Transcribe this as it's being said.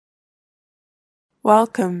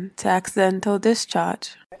Welcome to Accidental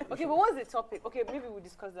Discharge. Okay, but what's the topic? Okay, maybe we'll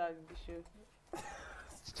discuss that in the show.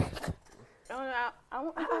 I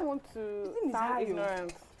don't want to sound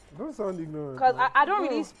ignorant. Don't sound ignorant. Because I don't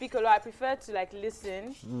really speak a lot. I prefer to like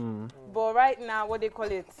listen. But right now, what they call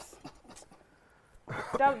it,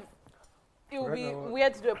 it will be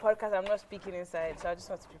weird to do a podcast. I'm not speaking inside, so I just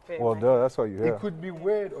want to prepare. Well, that's what you hear. It could be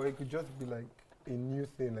weird, or it could just be like a new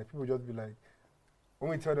thing. Like people just be like, when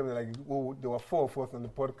we tell them like, oh, there were 4 of us on the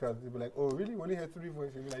podcast, they'll be like, oh, really? We only had 3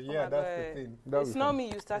 voices. You'll be like, yeah, that's the thing. It's not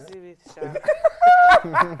me. You started with, Sha.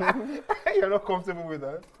 You're not comfortable with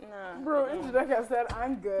that? Nah. Bro, Njideka said,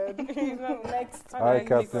 I'm good. Next. Aye,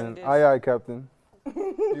 Captain. Aye, Captain.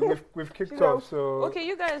 We've kicked off, so... Okay,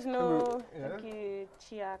 you guys know. Okay,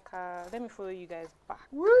 Chiaka. Let me follow you guys back.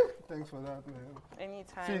 Woo! Thanks for that, man.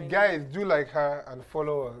 Anytime. See, guys, do like her and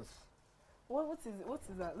follow us. What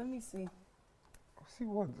is that? Let me see. See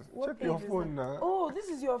what? Check page your is phone now. Oh, this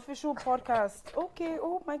is your official podcast. Okay.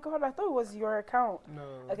 Oh my God, I thought it was your account. No.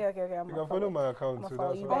 Okay. I'm You can follow my account I'm too. follow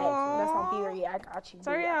That's you all. back. That's on period. I got you.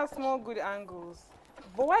 Sorry, I have small good angles.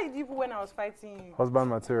 But why did you put when I was fighting you? Husband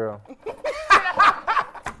material.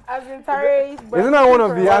 As in Tara's Isn't that one of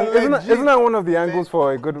the Legit. isn't that one of the angles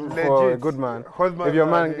for a good Legit. man? Husband If your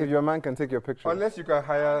material. man can take your picture. Unless you can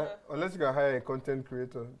hire a content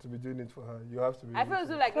creator to be doing it for her, you have to be. I feel as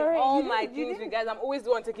though like in Sorry, all you my didn't- you things with guys, I'm always the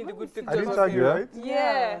one taking the good pictures I didn't of tag him. you, right?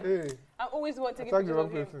 Yeah. Hey, I'm always the one I taking tagged the pictures wrong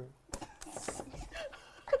of him. person.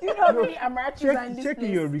 You know how many Amaratis are in this Checking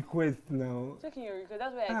place? your request now. Checking your record,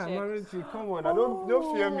 that's where I check. Marichi, come on,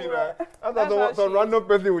 don't fear me now. That's After how some she- random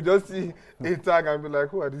person will just see a tag and be like,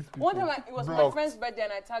 who are these people? One time it was my Blocked. friend's birthday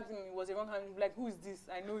and I tagged him, it was a wrong time. He was like, who is this?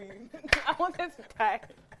 I know you. I wanted to tag.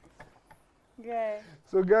 Yeah.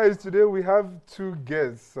 So guys, today we have 2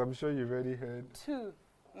 guests. I'm sure you've already heard. 2,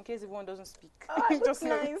 in case everyone doesn't speak. Oh, it looks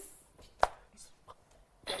know. nice.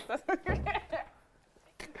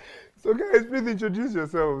 So guys, please introduce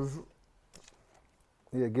yourselves.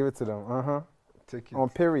 Yeah, give it to them. Take it. On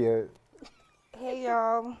period. Hey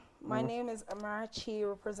y'all, my name is Amarachi,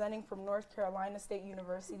 representing from North Carolina State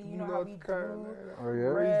University. You know how we do. Oh yeah.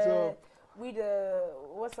 What's up? We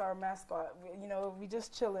what's our mascot? We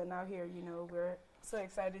just chilling out here. We're so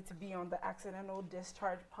excited to be on the Accidental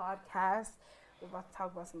Discharge podcast. We're about to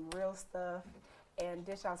talk about some real stuff and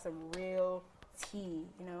dish out some real tea.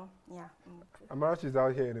 Yeah. Amarachi's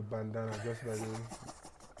out here in a bandana, just like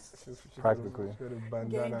you. Practically. She's got a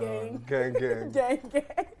bandana. Gang. Gang. Gang.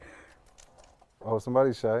 Oh,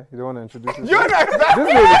 somebody's shy. You don't want to introduce yourself? You're not This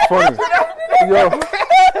is really funny. Yo,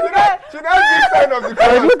 Should I be sign of the like,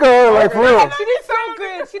 class? look at her, like, for real. She did so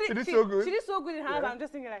good. She did so good? She did so good in hands. I'm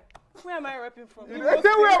just thinking like, where am I repping from? Where am I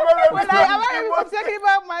Well, like, am I talking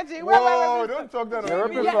about magic? Where am I Whoa, repping don't talk that. You're on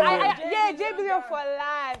repping me. from- yeah, J Billion for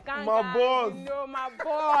life. Gang, My gang, boss. my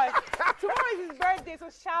boy. Tomorrow is his birthday, so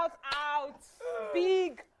shout out.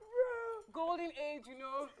 Big golden age,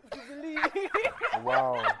 jubilee.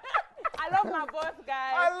 Wow. I love my boss,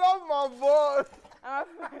 guys. I love my boss.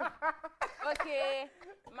 Okay,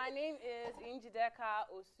 my name is Njideka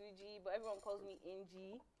Osuji, but everyone calls me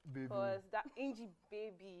Inji. Baby. Because that Inji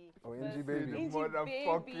baby. Oh, Inji baby. Inji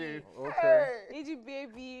Motherfucking. baby. Okay. Inji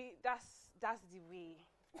baby, that's the way.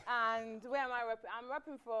 And where am I rapping? I'm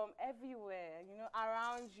rapping from everywhere,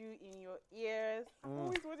 around you, in your ears. I've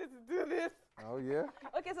always wanted to do this. Oh yeah.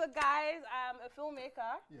 Okay, so guys, I'm a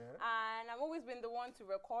filmmaker. Yeah. And I've always been the one to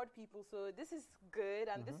record people, so this is good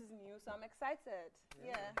and this is new, so I'm excited.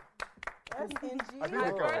 Yeah. That's Inji.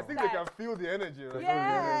 I think they can feel the energy. Right?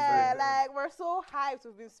 Yeah, like we're so hyped.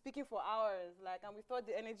 We've been speaking for hours, and we thought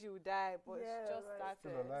the energy would die, but it's Yeah, just right. started.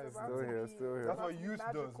 Still alive. Still here. That's what youth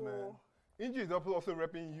does, man. Inji is also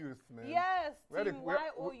repping youth, man. Yes, Where the- Team where-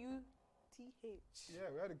 YOUTH. Yeah,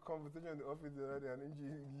 we had a conversation in the office the other day, and Inji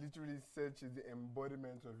literally said she's the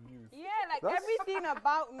embodiment of youth. Yeah, like That's- everything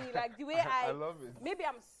about me, like the way I love it. maybe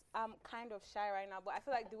I'm kind of shy right now, but I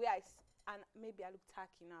feel like the way and maybe I look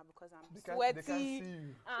tacky now because I'm They can't sweaty see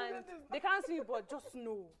you. and they can't see me, but just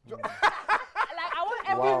know. Like I want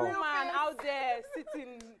every Wow. woman out there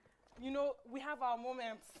sitting. We have our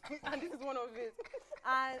moments, and this is one of it.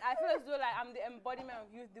 And I feel as though like I'm the embodiment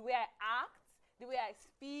of youth. The way I act, the way I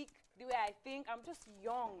speak, the way I think. I'm just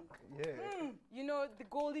young. Yeah. The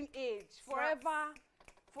golden age.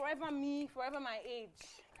 Forever me, forever my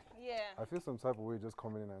age. Yeah. I feel some type of way just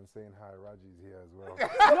coming in and saying hi. Raji's here as well.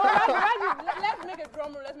 No, Raji, let's make a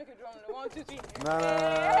drum roll. 1, 2, 3.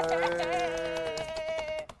 Nah.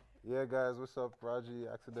 Yeah, guys, what's up? Raji,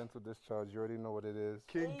 Accidental Discharge. You already know what it is.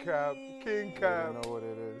 King Cap. You already know what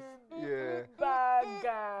it is. Yeah. Bad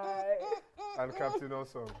guy. And Captain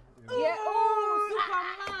also. Yeah. Oh,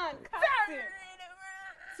 Superman. Captain.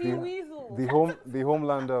 T-Weasel. the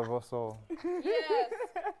homelander of us all. Yes.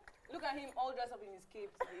 Look at him all dressed up in his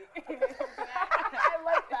cape today. I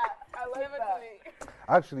like that. I like Never that. too late.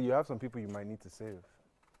 Actually, you have some people you might need to save.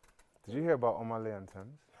 Did you hear about Omale and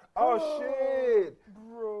Thames? Oh shit!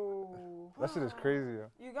 Bro. That shit is crazy.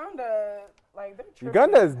 Yeah. Uganda, like, they're tripping.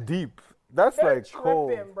 Uganda is deep. That's They're like cold.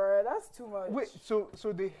 tripping, bro. That's too much. Wait, so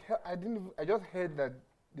they? I just heard that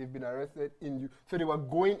they've been arrested so they were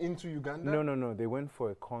going into Uganda. No. They went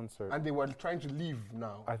for a concert. And they were trying to leave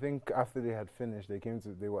now. I think after they had finished,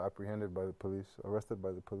 they were apprehended by the police, arrested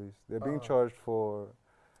by the police. They're being charged for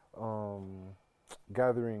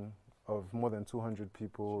gathering of more than 200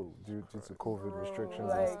 people due to COVID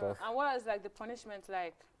restrictions and stuff. And what is like the punishment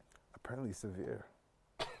like? Apparently severe.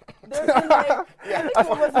 There's been, like, I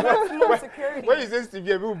think it was maximum security. When you say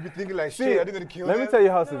severe, people will be thinking like, shit, are they going to kill Let them? me tell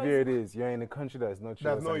you how severe it is. You're in a country that's not yours.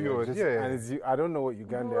 That's not and you're yours, yeah. And it's, I don't know what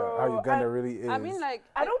Uganda, Bro, how Uganda really is. I mean, like,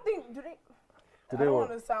 I don't think, do they Do I they don't what?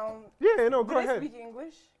 want to sound, Yeah, no, do go they ahead. speak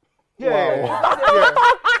English? Yeah. Wow.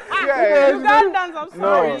 Yeah. Ugandans, I'm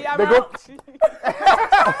sorry. they go.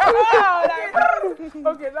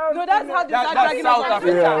 Okay, that was No, that's how they start That's dragging South us.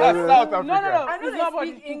 Africa. Yeah, That's yeah. South Africa. No. I know It's not they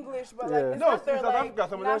speak body. English, but Yeah. like, it's No, not their in South like Africa,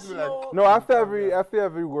 someone else will be like, national. No, after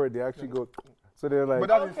every word, they actually go. So they're like, But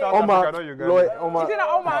that's in Okay. South Oma, Africa, not Uganda. Lloyd, Oma, She said,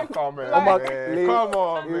 oh my. Come on, Oma, man. Lee, Come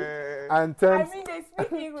on, man. and I Thames. mean, they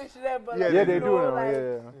speak English there, but Yeah, like, Yeah, you they do know, now. like,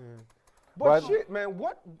 Yeah. But But- shit, man,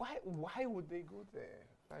 why would they go there?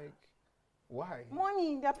 Like, why?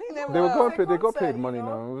 Money, they're paying them They were well. going It's a paid. They got concert, paid you money know?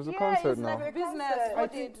 now. It was a Yeah, concert it's now. like a business. concert.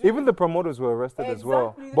 What they do. Even the promoters were arrested as well.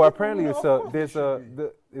 Exactly. The But people apparently, who it's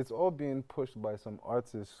know, it's all being pushed by some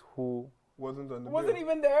artist who Wasn't on the wasn't bill.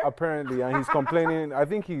 even there. apparently, and he's complaining. I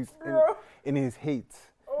think he's Bro. in his hate.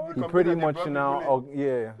 Oh, He Complain pretty that they much brought now, people in.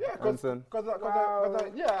 yeah. Yeah, understand?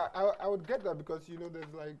 I would get that because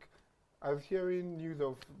there's like I was hearing news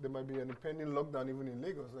of there might be an impending lockdown even in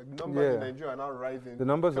Lagos. Like numbers in Yeah. Nigeria are now rising. The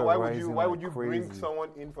numbers so are why rising why like would you bring crazy. someone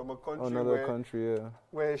in from a country Another country, yeah.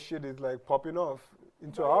 where shit is like popping off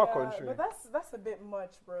into But our yeah, country? But that's a bit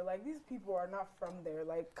much, bro. Like, these people are not from there.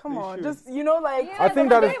 Like, come They on, should. just like. Yeah, I think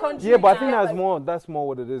but that they is, won't yeah, do but I think that. that's more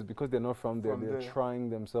what it is because they're not from there. From They're there. trying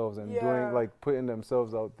themselves and Yeah. doing like putting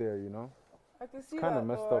themselves out there. You know. I can see kinda that.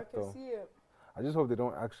 messed though. up, I can though. see it. I just hope they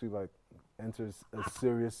don't actually like enter a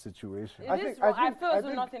serious situation. I It think- is I wrong. I think- feel I as though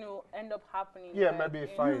think- nothing will end up happening. Yeah, like, maybe a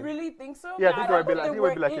in- fine. You really think so? Yeah, I I think don't it think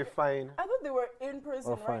would be like in- a fine. I thought they were in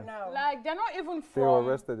prison Oh, right fine. now. Like they're not even They were from.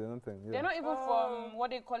 arrested. They don't think. They're Yeah. not even from what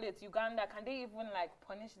they call it, Uganda. Can they even like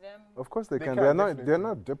punish them? Of course they They can. can, They're not. definitely. They're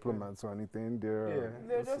not diplomats or anything. They're. Yeah.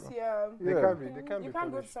 They're just They Yeah. can be. They can you be can't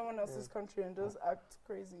go to punished. someone else's country and just act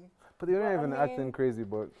crazy. But they're not Well, I even mean- acting crazy.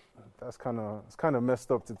 But that's it's kind of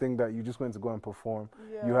messed up to think that you just went to go and perform.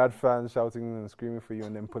 Yeah. You had fans shouting and screaming for you,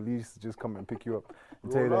 and then police just come and pick you up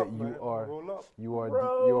and tell you Roll that up, man. Roll up.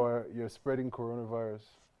 Bro. you're spreading coronavirus.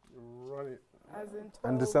 Run it. As in And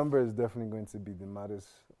 12. December is definitely going to be the maddest.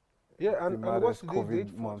 Yeah, the and what's maddest the COVID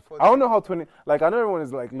date month. for I don't know how I know everyone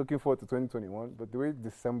is like looking forward to 2021, but the way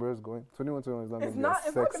December is going, 2021 is not It's going to be not. as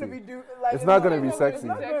It's not sexy. gonna be like. It's not gonna be It's sexy.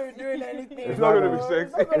 not gonna be doing anything. It's not gonna be bro.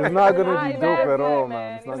 sexy. It's not gonna Nah, be it's dope very at all, good,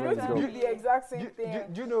 man. It's not It's gonna going be to dope. be the exact same thing.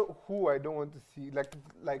 Do you know who I don't want to see?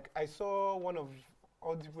 Like I saw one of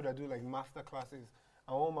all the people that do like master classes,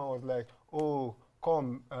 and one man was like, "Oh,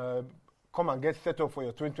 come and get set up for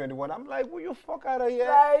your 2021." I'm like, "Will you fuck out of here?"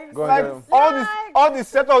 Like, Go Like ahead. all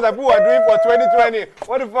these setups that people are doing for 2020.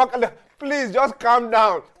 What the fuck? Please just calm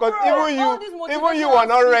down, because All even these you are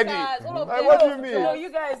not motivational ready. speakers, all of Like, them. what do you mean? No,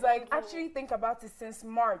 you guys like actually think about it since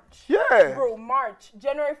March. Yeah. Bro, March,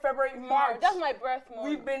 January, February, March. That's my birth month.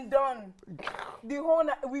 We've been done. The whole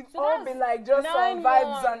we've So all that's been like just on 9 vibes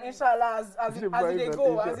months. and inshallah as they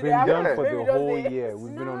go, as they Been happen. done for Maybe the just whole they- year.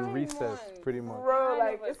 We've been on 9 recess months. pretty much. Bro, Nine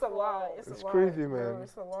like of it's a us lot. fall. It's It's a lot, crazy, bro, man.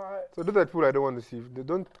 It's a lot. So those are people I don't want to see. They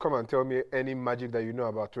don't come and tell me any magic that you know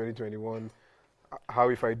about 2021. How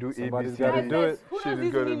if I do Somebody's ABC, gotta Guys, do it. Who shit knows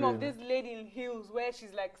is this gonna meme be- of this lady in heels where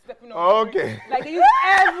she's like stepping on Oh, the bricks? okay. Like they use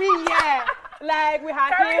every year. Like with her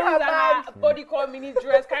Carrying heels her and her bag. bodycon mini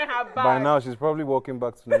dress, carrying her bag. By now, she's probably walking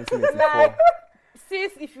back to 1984. Like,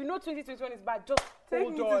 sis, if you know 2021 is bad, just Take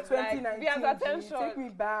hold me on. to 2019. Like, be at G. attention. Take me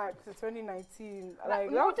back to 2019.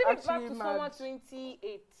 Like no, that's take me back actually to mad. summer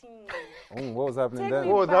 2018. Oh, what was happening Take then?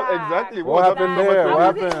 me What was that back. exactly? What happened Like, there? I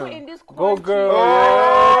What was even happened? in this Go country. girl!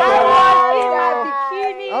 I was in Oh.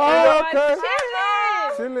 a bikini. Oh, I was okay.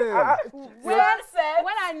 chilling. Chilling.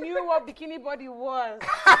 When I knew what bikini body was.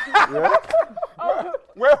 Yeah?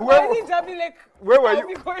 Where Why is it Jabi Lake? where were I'll you?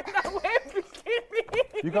 be going that way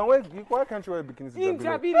bikini. You can wear. Why can't you wear bikinis In in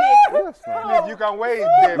Jabi Lake? Jabi Lake. Yes, man. Please, you can wear it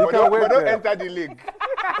there, You but can don't, wear but don't there. enter the league.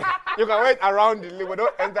 You can wear it around the lake, but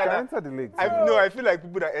don't enter Can that. enter the lake. I feel like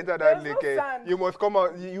people that enter that There's no lake, sand. you must come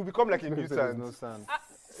out. You become like a There's nuisance. no sand.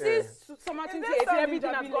 Since summer Is there 2018, sand in everything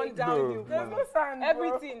has Jabi gone Lake? downhill. There's no sand,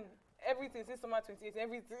 bro. Everything since summer 2018,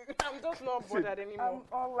 everything. I'm just not bothered anymore. I'm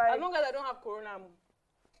all like, As long as I don't have corona, I'm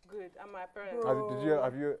good. And my parents. Bro.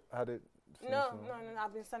 Have you had it? No.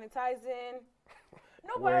 I've been sanitizing.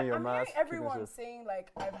 No, but Wearing your I'm hearing mask, everyone keeping yourself- saying like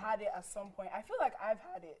I've had it at some point. I feel like I've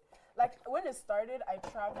had it. Like when it started, I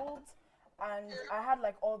traveled and I had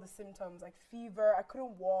like all the symptoms, like fever. I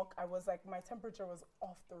couldn't walk. I was like, my temperature was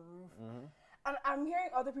off the roof. And I'm hearing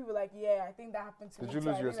other people like, yeah, I think that happened to me. Did you too.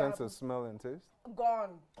 I lose your think that sense of happened- smell and taste? Gone.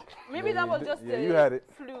 Maybe Yeah, that you was did- just yeah, the you had it.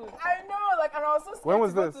 flu. I know, like, and I was so scared When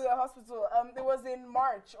was to go this? to the hospital. It was in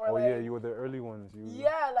March or Oh like. yeah, you were the early ones.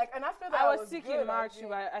 Yeah, like, and after that I was sick good, in March, think.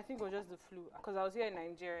 but I think it was just the flu because I was here in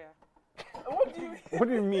Nigeria. What do you? What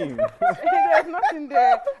do you mean? There's nothing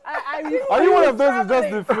there. I refuse. Are you one of those who's just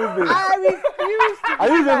the flu thing? I refuse to. Are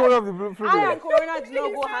you do just that. one of the flu I and things? Corona do not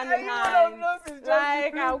He go said, hand "Are in you one hand. of those who's just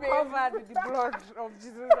Like the I'm flu covered with the blood of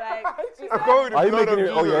Jesus. Like I call it the Are you blood making of it?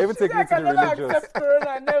 Oh, Jesus. you're even She's taking it like, to I the never religious. accept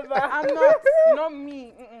Corona, never. I'm not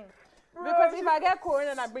me. Because if I get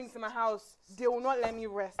Corona and I bring it to my house, they will not let me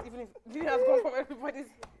rest, even if it has gone from everybody's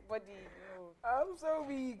body. No. I'm so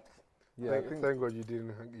weak. Yeah, I think. Thank God you didn't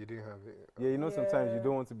have it. Yeah, you know, sometimes you Yeah.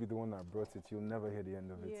 don't want to be the one that brought it. You'll never hear the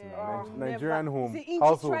end of it. Yeah. You know. Never. Nigerian home, See, Inky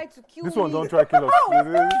household. tried to kill This one me. don't try kill us.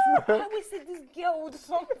 I always say this girl would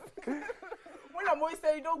something. When I'm always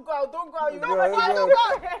saying, don't go out, don't go out. You Go know, out, like, go don't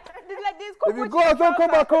out. go out. It's like this. If you go out, don't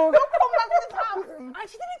come back home. Don't come back to this house. And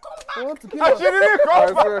she didn't come back. You want to kill And us? she didn't I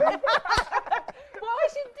come back. swear. But when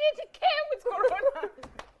she did, she came with Corona.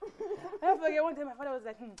 I forget one time my father was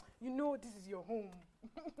like, you know this is your home.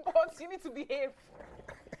 But you need to behave.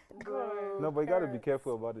 No, but you gotta be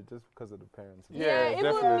careful about it just because of the parents. Yeah, even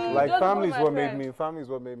definitely. me, Like just families, because of what my made friends. me families,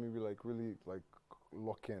 what made me be like really like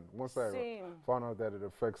lock in. Once I Same. found out that it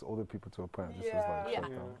affects older people to a point, this is Yeah. like Yeah. shut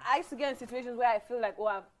down. I used to get in situations where I feel like, oh,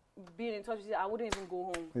 I've been in touch with you, I wouldn't even go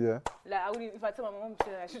home. Yeah, Like, I wouldn't, if I tell my mom,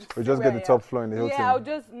 I should just we stay just where get the I top am. floor in the Hilton. Yeah, I'll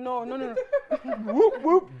just, no. Whoop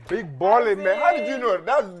whoop. Big balling, man. How did you know?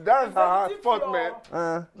 That's her spot,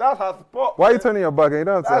 man. That's her spot. Why are you turning your back? You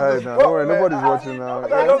don't have to That's hide the now. spot, Don't worry, man. nobody's I watching now. I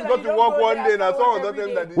Yeah. just You got to don't work go one there day and I after saw work on every them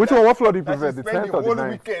day. that Which one? What floor do you that prefer? she The spent 10th the or the whole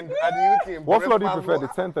 9th? weekend at the Hilton. What floor do you Breakfast prefer? The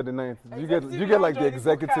was- 10th or the 9th? Do you Executive get like the lounge or the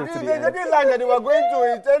executive podcast? to This the is end? the line that they were going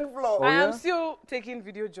to in 10th floor. Oh, I am yeah? still taking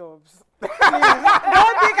video jobs. Please,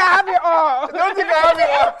 don't think I have it all. Don't think I have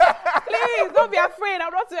it. Please, don't be afraid.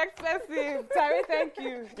 I'm not too expensive. Terry, thank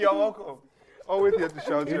you. You're welcome. Always here to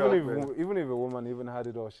shout you out, man. Even if a woman even had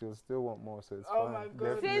it all, she'll still want more. So it's Oh fine. my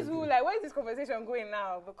God. Says who? Like, where is this conversation going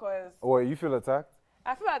now? Because Oh, you feel attacked?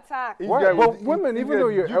 I feel attacked. If Why? there But is- women, if even there- though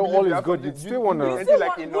do your you believe all you is have good, something- you'd do still you- wanna- do you You feel still like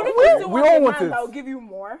want, enough? wouldn't We- you still we want all a want man it. that will give you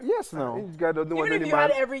more? Yes, no. This guy doesn't want Even if any you had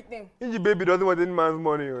man. everything. Inji baby doesn't want any man's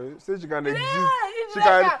money. Oh. Say she can exist. it's She like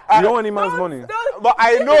can. that. You don't want any man's money. But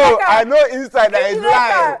I know inside that it's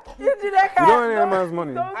lie. You did that. You don't want any man's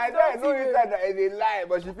money. I know inside that it's a lie,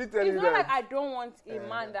 but she fit tell It's you not like that. I don't want a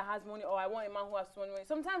man that has money or I want a man who has money.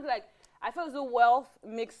 Sometimes, like, I feel as though wealth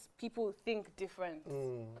makes people think different.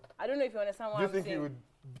 I don't know if you understand what Do you I'm think saying. you would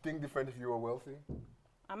think different if you were wealthy?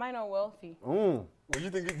 Am I not wealthy? Would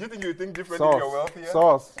you think? Do you think you would think different if you're Sauce. wealthy? Yeah?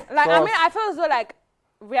 Sauce. Like, I Sauce. mean, I feel as though, like,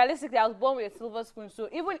 realistically, I was born with a silver spoon. So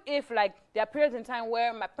even if, like, there are periods in time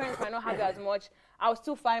where my parents might not have it as much, I'll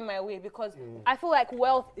still find my way because I feel like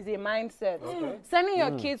wealth is a mindset. Sending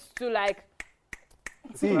your kids to, like,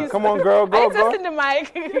 See, come on, girl, are go, you go. testing the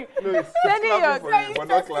mic? No, it's Sending your clapping for you, but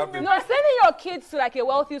not clapping. No, sending your kids to like a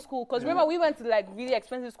wealthy school. Because remember, we went to like really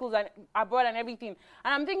expensive schools and abroad and everything.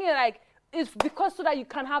 And I'm thinking like, it's because so that you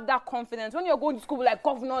can have that confidence. When you're going to school with like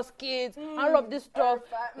governors' kids and all of this stuff,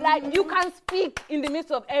 like you can speak in the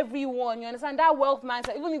midst of everyone. You understand? That wealth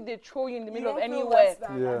mindset, even if they throw you in the middle of anywhere.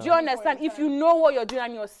 Yeah. Do you understand? If you know what you're doing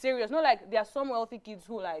and you're serious, not like there are some wealthy kids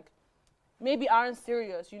who like maybe aren't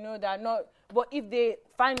serious, you know, they're not. But if they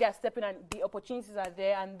find their stepping and the opportunities are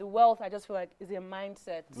there and the wealth, I just feel like is a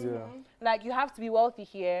mindset. Yeah. Like you have to be wealthy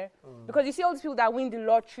here because you see all these people that win the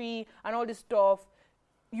lottery and all this stuff.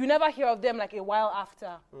 You never hear of them like a while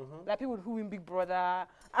after. Like people who win Big Brother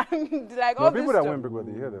and like No, all people this that stuff. win Big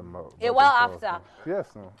Brother, you hear them out. A while after. Yes,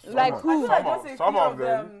 no. Like I who? feel like just a Some few of of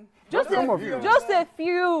them. them. Just Some a of few. you. Just a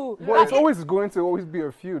few. But it's always going to always be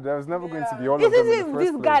a few. There's never going to be all of This them in is the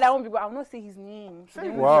this first guy place. that won't be. I will not say his name. So they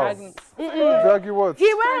won't Wow. drag me. Drag you what?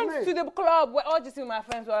 He went to the club where all just my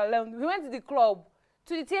friends were alone. He went to the club,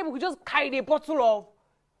 to the table. He just carried a bottle of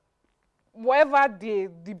whatever the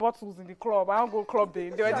bottles in the club. I don't go club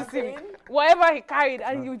there. They were just saying whatever he carried,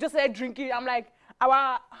 and you just started drinking. I'm like,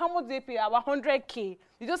 how much they pay? Our 100K.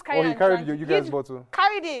 You just carry. Oh, he and carried drank. you guys' He bottle.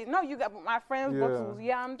 Carried it. No, you got my friend's Yeah. bottles.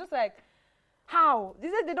 Yeah, I'm just like, how? They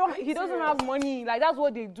said they don't. He doesn't have money. Like that's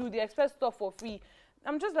what they do. They expect stuff for free.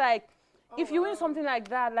 I'm just like, if you win something like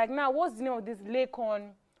that, like now, what's the name of this Lakon?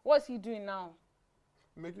 What's he doing now?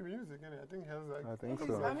 Making music, innit? I think he has like. I think He's,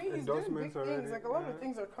 so. I mean, he's doing big endorsements things. already. Like a lot Yeah. of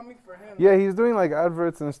things are coming for him. Yeah, he's doing like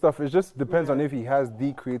adverts and stuff. It just depends on if he has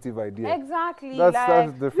the creative idea. Exactly.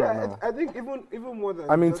 That's different Yeah, now. I think even more than.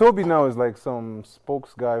 I mean, just- Toby now is like some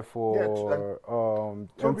spokes guy for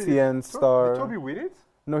Toby- MTN Star. Did Toby win it?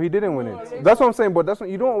 No, he didn't win No, it. That's what I'm saying. But that's what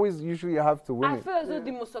you don't always usually have to win I it. feel as though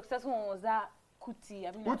the most successful one was that Kuti.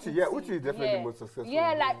 I mean, like Uchi, yeah, Uchi is definitely the most successful. Yeah,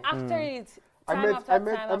 one. like after it, I time met after I time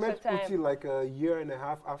met I after met time. Uchi like a year and a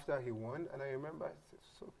half after he won, and I remember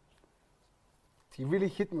he really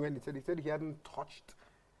hit me when he said he hadn't touched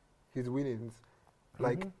his winnings,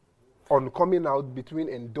 like on coming out between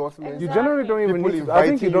endorsements. You generally don't even people need to. I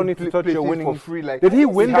think inviting you don't him need to touch your places winnings. for free. Like, Did he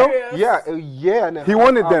win though? Yeah, a year and a half. He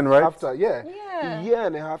won it then, right? After, yeah, Yeah. a year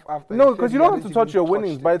and a half after. No, he because said you he don't have to hadn't touch even your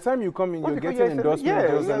winnings. touched By it. the time you come in, Well, you're because getting endorsement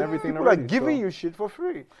deals and everything People already. are giving so, you shit for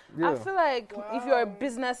free. yeah. I feel like if you're a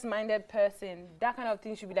business-minded person, that kind of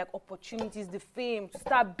thing should be like opportunities, the fame, to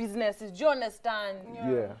start businesses. Do you understand?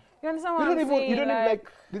 Yeah. You understand what I'm saying? You don't even like.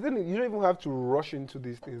 You don't even have to rush into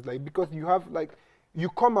these things, like, because you have like, you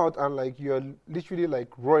come out and like you're literally like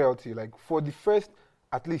royalty. Like for the first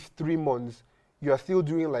at least 3 months, you are still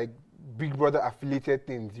doing like Big Brother affiliated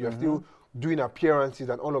things. You are still doing appearances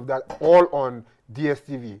and all of that, all on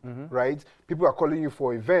DSTV, right? People are calling you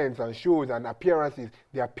for events and shows and appearances.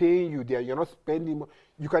 They are paying you. You're not spending.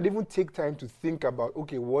 You can even take time to think about,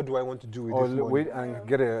 okay, what do I want to do with Or this money? wait and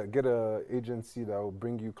get a agency that will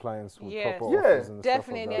bring you clients with Yes. proper Yeah, offers and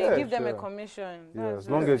Definitely, stuff like and that. give them a Yeah. commission. Yeah, That's as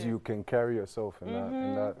long it. as you can carry yourself in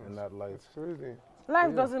that light. It's crazy.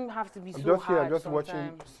 Life doesn't have to be I'm so just here, hard I'm just sometimes.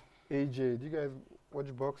 watching AJ. Do you guys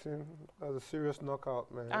watch boxing? That was a serious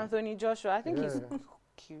knockout, man. Anthony Joshua, I think he's Yeah.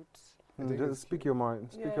 cute. think Just it's speak your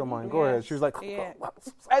mind. Speak Yeah, your he mind. Go ahead. Yes. She was like, Yeah.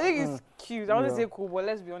 I think he's cute. I want to Yeah. say cool, but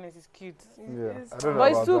let's be honest, he's cute. yeah. I don't know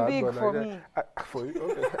But it's about too that, big but for like me. for you,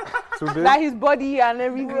 okay. Too big. Like his body and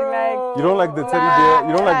everything, like. You don't like the teddy bear.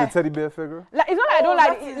 You don't like the teddy bear figure. Like it's not like I don't Oh,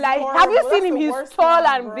 like that it. is Like have you horrible. seen That's him? the He's worst tall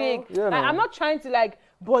one, and bro. big. Yeah, Like no. I'm not trying to like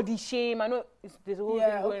body shame. I know there's a whole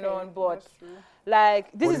Yeah, thing going okay, on, but that's true.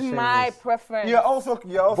 like this Body is shame my is- preference. You're also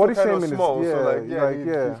Body kind of shaming is- small, so yeah, like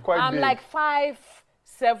yeah. he's quite I'm big. like 5'7",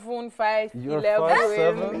 5'11". You're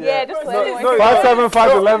 5'7"? Yeah, just No, like no, 5'7",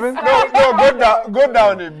 5'11". no, go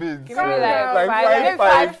down a bit. Give me like like 5'10",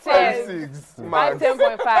 5'6", max.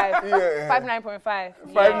 5'10.5", Yeah. 5'9.5",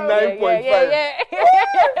 5'9.5".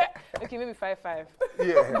 Yeah. Okay, maybe 5'5".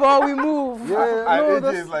 Yeah. But we move. Yeah, And no, AJ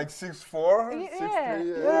that's, is like 6'4", Yeah. 6'3", yeah,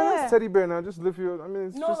 Yeah. that's teddy bear now. Just lift your. I mean,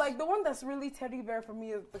 it's No, just. like the one that's really teddy bear for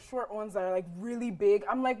me is the short ones that are like really big.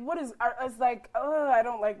 I'm like, what is? It's like, I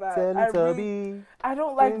don't like that. I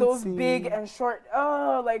don't like those Fancy. big and short.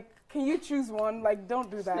 Like, can you choose one? Like, don't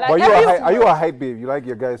do that. Like, But every- are you a height babe? You like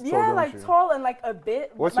your guys tall, yeah, don't like you? tall and like a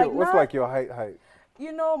bit. What's like your what's not, like your height?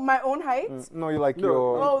 you know, my own height. No, you like No.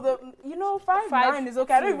 your. Oh, you know, 5'9" is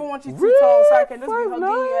okay. I don't 5'2". even want you too Really? tall, so I can just be hugging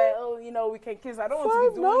 5'9"? you. You know, we can kiss. I don't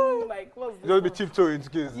want to be 5'9"? doing like what's this? Just be one? tiptoeing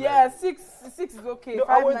kids. Yeah, six is okay. No,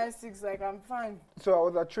 I was- 5'9", 6, like I'm fine. So I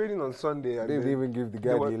was at training on Sunday, and They didn't then even give the they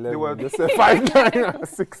guy were- the they 11. were- They said 5'9" and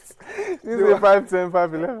 6. They were- said 5'10",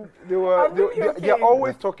 5'11. they were I'm really they're okay.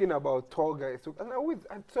 always talking about tall guys. So,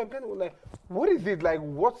 and so I'm kind of like, what is it like?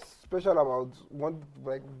 What's special about one?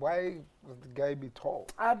 Like, why does the guy be tall?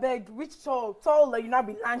 I beg, which tall? Tall, like you not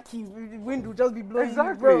be lanky. The wind will just be blowing. you,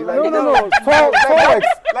 Exactly, bro. like- No. Tall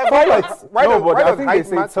like. Why does- why No, does- but why I does think they height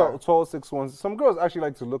say matter? tall 6'1". Some girls actually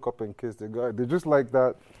like to look up and kiss the guy. They just like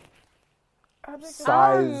that I beg, I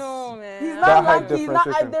size. don't know, man. He's I not That don't height lanky. He's not.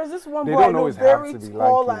 differentiation. There's this one They boy don't I know always have very to be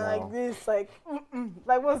tall lanky and now. like this,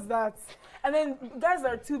 like what's that? And then guys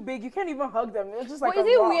that are too big, you can't even hug them. It's just like. But is a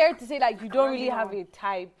it rock. weird to say like you don't Can't really be have wrong. a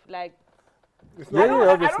type? Like Yeah, I don't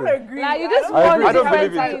obviously. agree. you just I want agree. I don't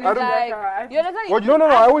different believe it. things. I don't- Like, you understand? No,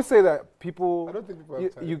 I always say that people. I don't think people have you,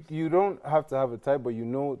 types. you don't have to have a type, but you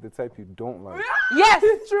know the type you don't like. Yes,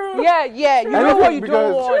 It's true. Yeah, you know Anything what you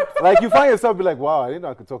because, don't want. Like you find yourself be like, wow, I didn't know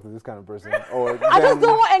I could talk to this kind of person. Or I just then-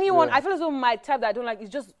 don't want anyone. yeah. I feel as though my type that I don't like is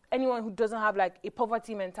just anyone who doesn't have like a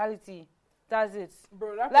poverty mentality. That's it.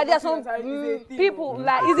 Bro, that Like there's some mentality is a thing, people oh.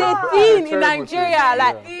 like it's a thing in terrible Nigeria. thing.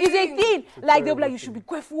 Like Yeah. it's a thing. Like they'll be like terrible you should be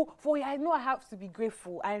grateful for it. I know I have to be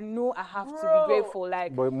grateful. I know I have to Bro. be grateful.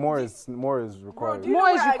 Like But more is Bro, required. do you know more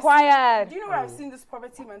is where I've required. Do you know where I've seen this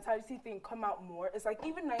poverty mentality thing come out more? It's like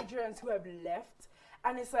even Nigerians who have left,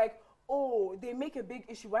 and it's like, oh, they make a big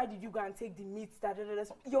issue. Why did you go and take the meat? Da, da, da, da.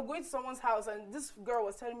 You're going to someone's house, and this girl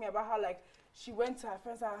was telling me about how, like, she went to her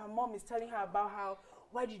friends, and her mom is telling her about how,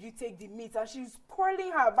 why did you take the meat? And she's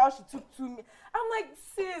quarreling her about she took 2 meat. I'm like,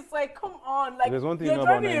 sis, like, come on. Like, There's one thing you're you know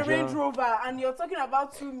about driving a Range Nigeria. Rover, and you're talking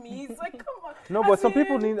about 2 meats. Like, come on. No, but As some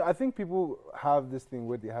people in- need. I think people have this thing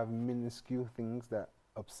where they have minuscule things that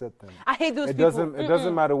upset them. I hate those It people.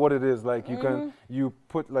 doesn't matter what it is. Like you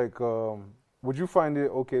put like would you find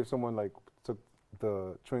it okay if someone like took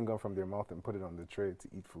the chewing gum from their mouth and put it on the tray to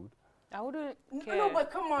eat food? I wouldn't care. No,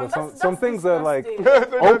 but come on. But That's, some that's things are like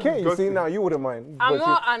disgusting. okay, you see Disgusting. now you wouldn't mind. I'm but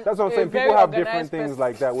not you, an- that's what I'm a saying. very People have organized different things person.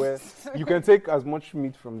 like that where you can take as much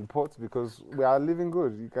meat from the pot because we are living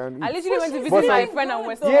good. You can eat. I literally went to she's visit my really friend and good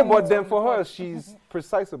West. though. Yeah, but then for her, she's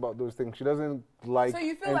precise about those things. She doesn't like So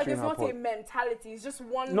you feel like entering it's her not pot. a mentality, it's just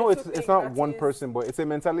one No, little it's thing not that one is- person, but it's a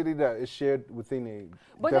mentality that is shared within a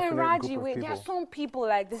But then definite Raji, group of wait, people. there are some people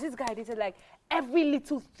like this guy. They said like every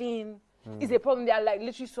little thing is a problem. There are like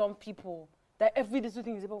literally some people that every little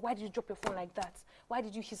thing is about. Why did you drop your phone like that? Why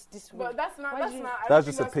did you hiss this way? But that's not, Why that's did you- not, I That's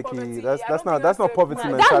don't just a think picky. poverty. That's I that's don't not think that's not a- poverty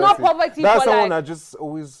That's mentality. not poverty, That's but someone like- that just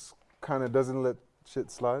always kind of doesn't let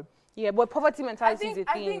shit slide. Yeah, but poverty mentality is a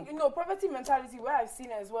I thing. think, no, poverty mentality, where I've seen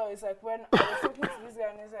it as well, is like when I was talking to this guy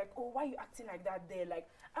and he's like, oh, why are you acting like that there? Like,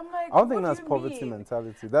 I'm like, I don't think what that's do you poverty mean?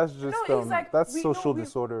 mentality. That's just No, it's like, that's we- social no, we-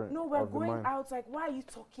 disorder No, we're of the going mind. out, like, why are you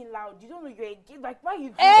talking loud? You don't know you're a kid. Like, why are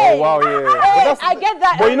you Hey! Oh wow, yeah. But Hey, that's- I get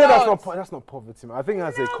that. But you know a that's lot. not that's not poverty. Man. I think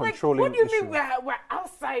that's a No, like, controlling what do you issue. mean we're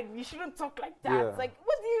outside? We shouldn't talk like that. Yeah. Like,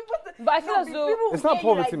 what do you, what the, But I feel as though- people It's not hear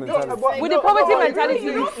you poverty like mentality. this, But With no, the poverty no, mentality,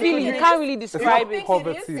 you you don't feel think it. it You can't is? really It's describe not it. think it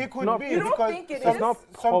poverty. is? It could not be You don't because think it It's is? not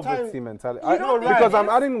sometimes- poverty mentality. You don't think Because it I'm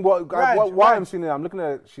is? adding Raj, why I'm Raj. seeing it. I'm looking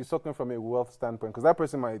at it, she's talking from a wealth standpoint because that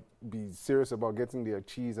person might be serious about getting their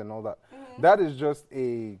cheese and all that. That is just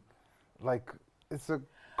a it's a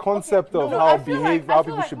concept of No, how I feel behave like- I how feel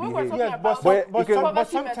people like should when we're behave. talking Yes, about but you can- but poverty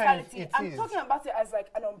sometimes mentality, it I'm is. talking about it as like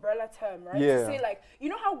an umbrella term, right? Yeah. To say like, you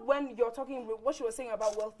know how when you're talking, what she was saying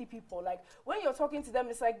about wealthy people, like when you're talking to them,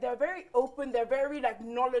 it's like they're very open, they're very like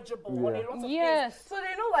knowledgeable on a Yeah. lot of Yes. things. So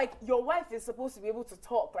they know like your wife is supposed to be able to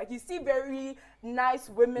talk. Like you see very nice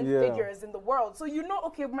women Yeah. figures in the world, so you know,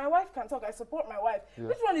 okay, my wife can talk. I support my wife.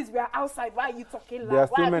 Which one is we're outside? Why are you talking loud? There are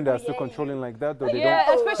Why still men that are people still hearing controlling you? like that, though. Like, They Yeah,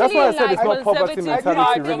 don't. especially That's why I in, said it's like, not poverty conservative mentality,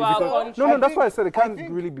 parts really. of our Because, country. no, I that's why I think- said it I can't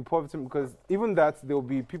think- really be poverty because even that there will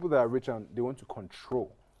be people that are rich and they want to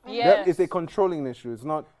control. Yes. It's a controlling issue. It's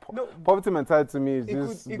not No. poverty mentality to me is It could-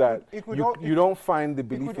 just it that could- it could you, al- you don't find the it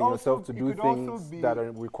belief could in yourself also- to it do could also things be- that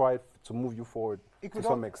are required to move you forward It to could,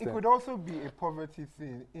 some it extent. could also be a poverty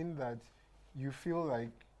thing in that you feel like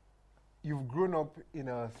you've grown up in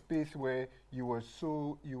a space where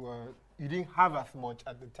you didn't have as much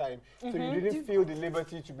at the time, so you didn't feel the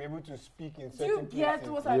liberty to be able to speak in Do certain you places. get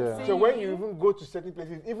what I'm Yeah. saying? So when you even go to certain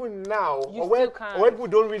places, even now, You or when, still can't. or when people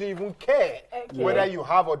don't really even care Okay. whether you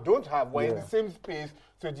have or don't have, we're in Yeah. the same space,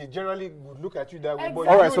 so they generally would look at you that way. But Exactly.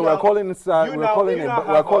 All you right, so we're now- calling it you now- you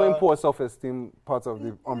now have a- poor self-esteem part of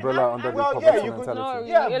the umbrella under the Well, poverty yeah, you could-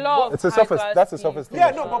 mentality. No, Yeah, a lot of It's a high-class that's a people. self-esteem. Yeah,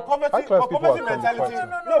 issue. no, but poverty, High-class but people poverty are coming mentality, fighting.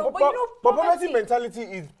 No, but you know, but poverty poverty- mentality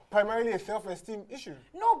is primarily a self-esteem issue.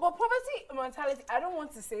 No, but poverty mentality, I don't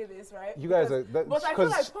want to say this, right? You guys Because- are- that- but I feel 'cause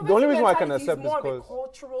like the poverty only reason why I can mentality accept is this more of a 'cause-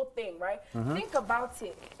 cultural thing, right? Think about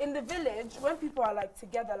it. In the village, when people are like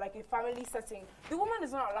together, like a family setting, the woman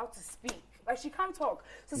is not allowed to speak. Like she can't talk.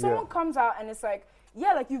 So someone comes out and it's like,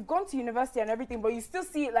 yeah, like you've gone to university and everything, but you still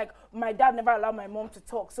see it like my dad never allowed my mom to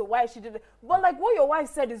talk, so why she did it? But like what your wife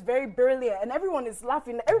said is very brilliant, and everyone is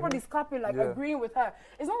laughing, everybody's clapping, like Yeah. agreeing with her.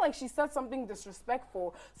 It's not like she said something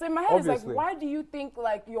disrespectful. So in my head, it's Obviously. like, why do you think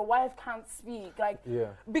like your wife can't speak? Like, Yeah.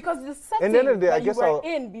 because the And setting then I that you guess were I'll-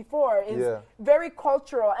 in before is Yeah. very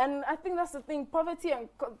cultural, and I think that's the thing. Poverty and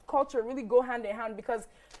culture really go hand in hand because.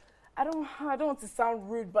 I don't want to sound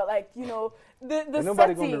rude, but like, you know, the Ain't nobody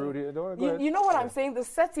setting, gonna be rude here. Don't worry, go ahead. you know what I'm saying? The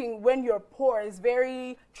setting when you're poor is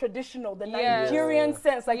very traditional, the Yes. Nigerian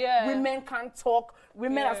sense. Like Yeah. women can't talk,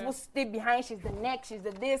 women are Yeah. supposed to stay behind, she's the neck, she's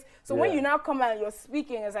the this. So when Yeah. you now come out and you're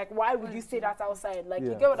speaking, it's like, why would you say that outside? Like,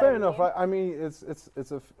 you Yeah. get what Fair I mean? enough. I mean,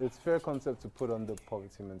 it's fair concept to put on the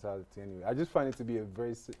poverty mentality anyway. I just find it to be a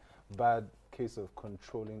very bad case of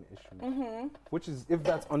controlling issue, which is if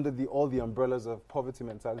that's under all the umbrellas of poverty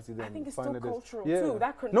mentality, then I think it's fine still it is. cultural Yeah. too,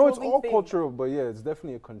 that No, it's controlling all thing. cultural, but yeah, it's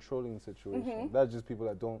definitely a controlling situation. That's just people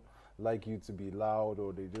that don't like you to be loud,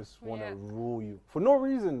 or they just want to rule you for no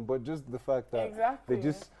reason, but just the fact that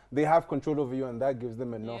they have control over you, and that gives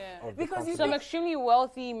them enough of the confidence. Some extremely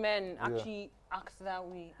wealthy men actually act that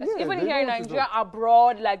way. Yeah, even here in Nigeria,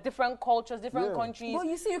 abroad, like different cultures, different countries. Well,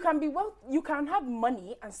 you see, you can have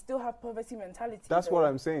money and still have poverty mentality. That's what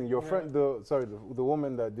I'm saying. Your friend, the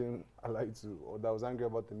woman that didn't allow you to, or that was angry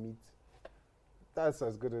about the meat, that's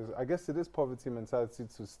as good as, I guess it is poverty mentality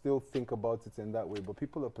to still think about it in that way, but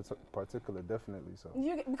people are particular, definitely. So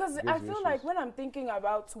because I feel like when I'm thinking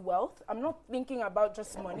about wealth, I'm not thinking about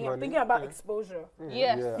just money. I'm thinking about exposure.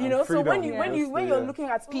 You know, so when you're looking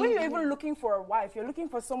at, when you're even looking for a wife, you're looking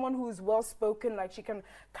for someone who's well spoken, like she can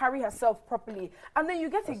carry herself properly, and then you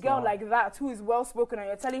get a girl like that who is well spoken, and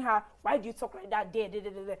you're telling her, why do you talk like that?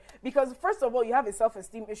 Because first of all, you have a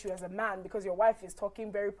self-esteem issue as a man because your wife is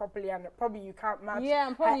talking very properly, and probably you can't match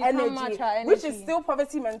her energy, which is still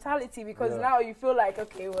poverty mentality, because now you feel like,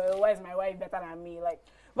 okay, well, why is my wife better than me? Like,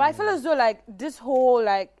 but I feel as though like this whole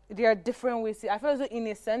like there are different ways. I feel as though in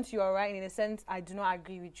a sense you are right, in a sense I do not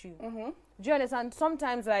agree with you. Do you understand?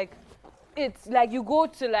 Sometimes like it's like you go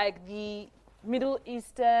to like the Middle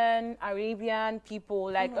Eastern, Arabian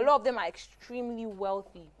people, like a lot of them are extremely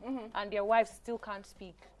wealthy, and their wives still can't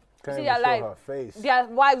speak. Can't see their life, their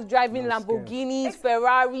wives driving Lamborghinis,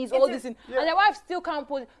 Ferraris, all this, and their wives still can't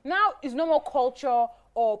pose. Now it's no more culture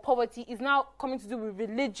or poverty. It's now coming to do with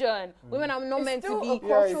religion. Women are not meant to be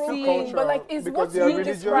cultural, but like is what you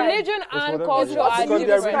describe. Religion and culture are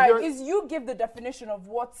different. Is you give the definition of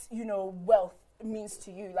what wealth means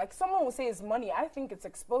to you. Like someone will say it's money. I think it's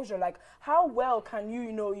exposure. Like how well can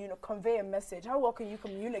you convey a message? How well can you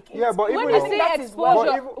communicate? Yeah, but when you say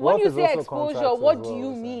exposure, what do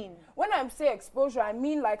you mean? When I say exposure, I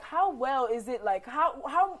mean like how well is it, like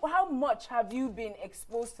how much have you been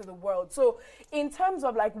exposed to the world? So in terms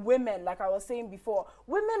of like women, like I was saying before,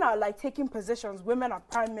 women are like taking positions, women are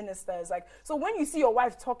prime ministers. Like so when you see your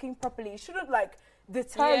wife talking properly, it shouldn't like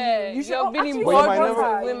deter you. You should actually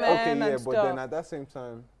women. But then at that same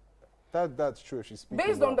time, that's true. She's speaking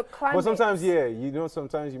based on the climate. But sometimes,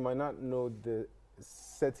 sometimes you might not know the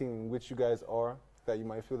setting in which you guys are, that you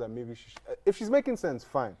might feel that maybe if she's making sense,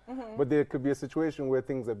 fine. But there could be a situation where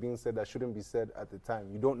things are being said that shouldn't be said at the time.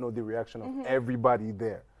 You don't know the reaction of everybody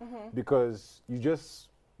there because you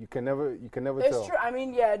can never tell. It's true. I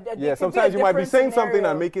mean, sometimes you might be saying something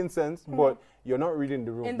and making sense, but you're not reading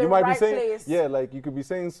the room. In the right place. Like you could be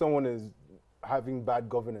saying someone is having bad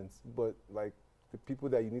governance, but like the people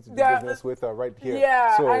that you need to do business with are right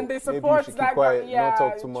here. So and they support maybe you should keep quiet, not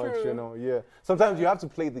talk too much, Sometimes you have to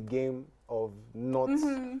play the game of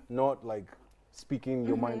not like speaking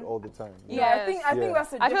your mind all the time. I think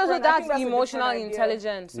that's I feel like that's emotional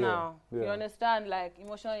intelligence now. You understand? Like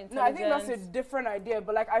emotional intelligence. No, I think that's a different idea.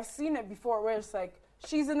 But like I've seen it before where it's like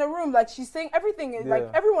she's in the room, like she's saying everything is like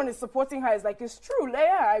everyone is supporting her. It's like it's true,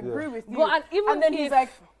 Leia. I agree with you. But and then he's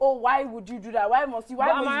like, oh, why would you do that? Why must you?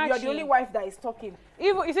 You're the only wife that is talking.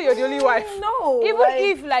 Even you say you're the only wife. No. Even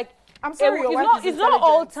if like I'm sorry, it's not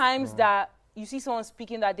all times that you see someone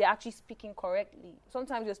speaking that they're actually speaking correctly.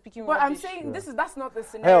 Sometimes you're speaking But rubbish. I'm saying that's not the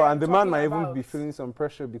scenario. And the man might even be feeling some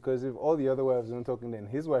pressure because if all the other wives aren't talking, then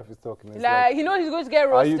his wife is talking. Like he knows he's going to get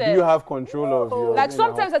roasted. Do you have control of your? Like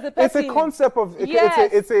sometimes as a person, it's a concept of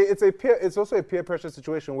it's also a peer pressure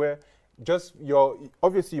situation where just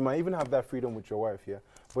obviously you might even have that freedom with your wife,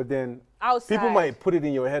 but then outside, people might put it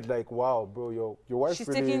in your head like, wow, bro, your wife she's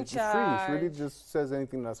really taking is free. charge. She really just says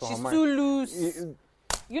anything that's on her mind. She's too loose.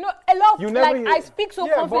 A lot of I speak so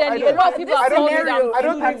confidently. A lot of people are telling me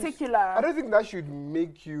I particular. don't think that should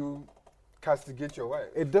make you castigate your wife.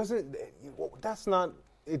 It doesn't. That's not.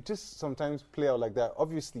 It just sometimes play out like that.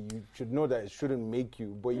 Obviously, you should know that it shouldn't make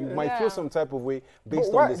you, but you might feel some type of way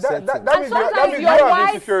based on the setting. And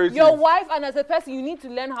sometimes your wife, and as a person, you need to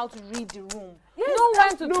learn how to read the room. Know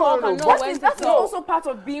when to talk and know when to talk. That's also part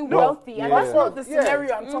of being wealthy, and that's not the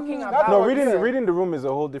scenario I'm talking about. No, reading the room is a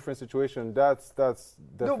whole different situation. That's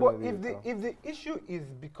definitely. No, but if the issue is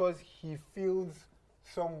because he feels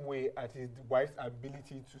some way at his wife's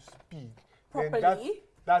ability to speak, properly, then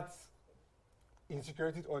that's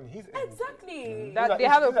insecurity on his end. Exactly. That they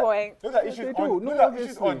have a point. Those are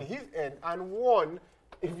issues on his end, and one.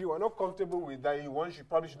 If you are not comfortable with that, one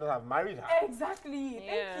probably should not have married her. Exactly.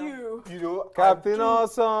 Thank you. Captain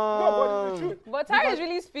Awesome. No, but it's the truth. But Ty is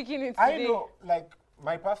really speaking it today. I know, like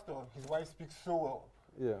my pastor, his wife speaks so well.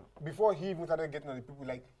 Yeah. Before he even started getting on the people,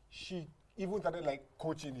 like she even started like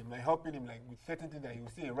coaching him, like helping him, like with certain things that he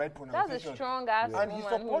would say a right pronunciation. That's a strong ass And he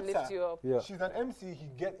woman who supports lifts her. you up. Yeah. She's an MC. He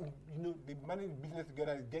they manage business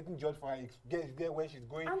together. He's getting judged for her. He gets there when she's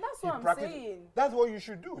going. And that's he what I'm practices. saying. That's what you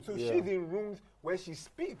should do. So Yeah. she's in rooms where she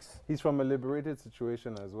speaks. He's from a liberated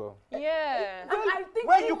situation as well. Yeah. And I think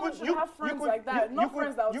Where everyone should have friends like that, not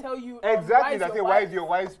friends that will tell you exactly. why That say, why is your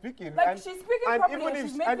wife speaking? Like, she's speaking properly and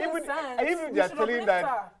she's making even, sense. And even if You they're should telling uplift that,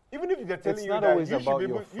 her. even if they're telling It's you not that, always you should about be your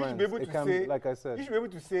able, you should be friends. able It to can say, be, like I said. you should be able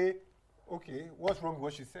to say, okay, what's wrong with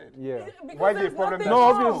what she said? Yeah. Because Why is it a there's problem nothing that No,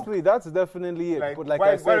 she's wrong. obviously, that's definitely it. Like, but like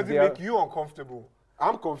why I said, does it there make you uncomfortable?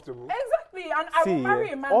 I'm comfortable. Exactly, and I will see, marry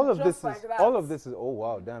a man all of just this like is that. all of this is. Oh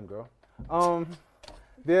wow, damn girl.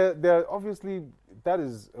 There obviously that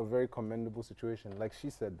is a very commendable situation. Like she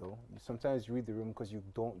said though, sometimes you read the room because you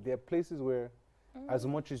don't. There are places where, as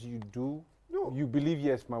much as you do, No. you believe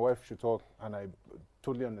yes, my wife should talk, and I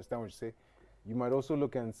totally understand what you say. You might also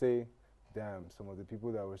look and say, damn, some of the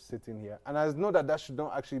people that were sitting here, and I know that should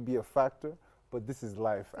not actually be a factor. But this is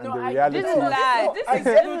life, and No, the I- reality This is is life. This I is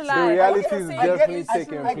get real it. the life. reality I is get it. definitely I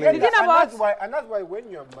taking get I it. get place. it. Thinking about- And that's why when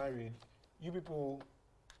you're married, you people,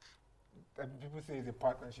 people say it's a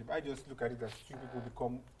partnership. I just look at it as two people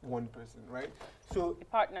become one person, right? So A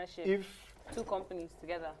partnership. if, Two companies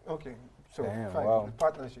together. okay, so Damn, fine, wow.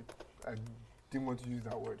 partnership. I didn't want to use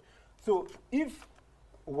that word. So if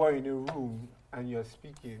we're in a room and you're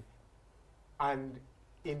speaking, and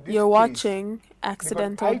in this You're case, watching because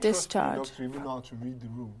Accidental I trust you Discharge. enough to even know how to read the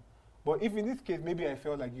room. But if in this case, maybe I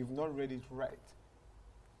felt like you've not read it right,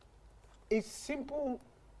 a simple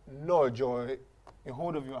nudge or a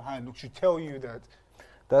hold of your hand should tell you that.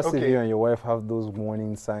 That's if Okay. you and your wife have those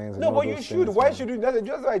warning signs. No, and all but you those should. things, Why man. should you? That's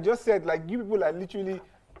just what I just said. Like, you people are literally.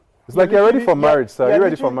 It's like you're ready for marriage, sir. You're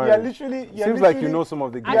ready for You're marriage. literally. Seems like you know some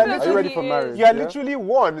of the I games. feel Are you ready he for is. marriage? You're Yeah? literally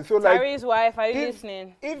one. So like, Tyree's wife, are you if-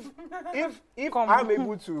 listening? if Come. I'm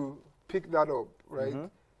able to pick that up, right? Mm-hmm.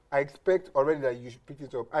 I expect already that you should pick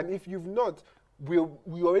it up. And if you've not, we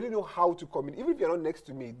already know how to communicate. Even if you're not next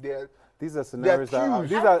to me, there. These are scenarios that are, cues.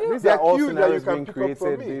 these I are feel these there are are all cues that you scenarios can being pick up from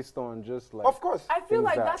created me. based on just like. Of course. I feel things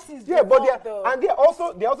like that- that's his Yeah, but default, though. there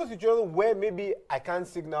are also situations where maybe I can't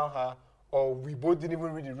signal her, or we both didn't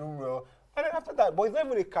even read the room well, and then after that, but it's not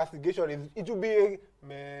even a castigation. It will be a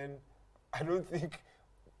man. I don't think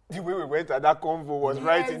the way we went at that convo was Yeah,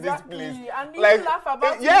 right exactly. in this place. And you laugh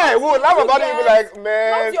about it. yeah, we'll laugh You about it. We'll be get- like,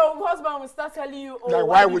 man, Not your husband will start telling you, oh, like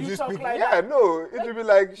why did would you talk speak? like Yeah, that? no, it will be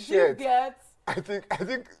like Do you shit. get? I think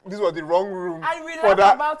this was the wrong room And we for laugh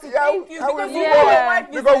that. about it. Yeah, Thank you, I will because move you know on. your wife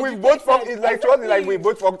is Because we both fucked. educated. It's like trust me, like we Exactly.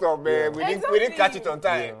 both fucked up, man. We didn't catch it on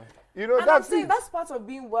time. Yeah. You know, And I'm that's saying it. that's part of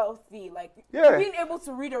being wealthy, like Yeah. being able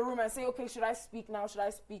to read a room and say, okay, should I speak now? Should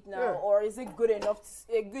I speak now? Yeah. Or is it good enough?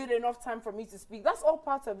 A good enough time for me to speak? That's all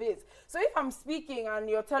part of it. So if I'm speaking and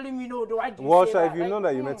you're telling me no, do I do? Well, say Sha, that? if you Like, know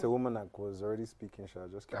that you met a woman that was already speaking, Sha,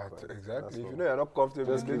 just keep quiet. Exactly. That's If all. you know you're not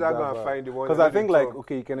comfortable, Just you're keep not that gonna vibe. find the one. Because that I think, they like, talk.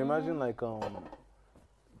 okay, you can imagine, like,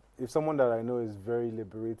 if someone that I know is very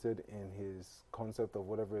liberated in his concept of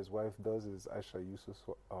whatever his wife does is Aisha Yusuf's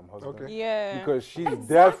husband. Okay. Yeah. Because she's Exactly.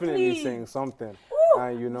 definitely saying something. Ooh,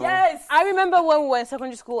 And, you know, yes. I remember when we were in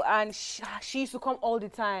secondary school and she used to come all the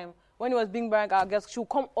time. When it was Bing Bang, I guess she would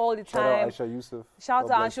come all the shout out time. Aisha Yusuf. Shout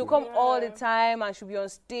God out, and bless she'll you. come all the Yeah. time and she'll be on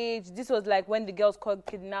stage. This was like when the girls got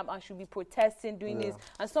kidnapped and she'll be protesting, doing Yeah. this.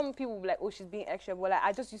 And some people will be like, oh, she's being extra. But like,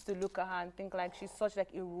 I just used to look at her and think like she's such like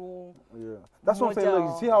a role. Yeah. That's what I'm saying. Like, you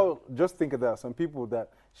model. see how, just think of that. Some people that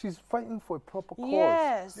she's fighting for a proper cause.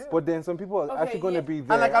 Yes. Yeah. But then some people are Okay, actually going to yeah. be And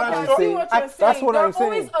there. like, and I'm I sure- see what you're saying. that's what There I'm are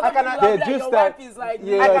always saying. other I people cannot- who they're are like, just your that- wife is like,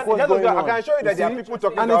 yeah, I like, can, what's just going I on? can show you that You there are see? people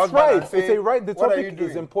talking And about it's right. saying, It's a right. The what are you topic is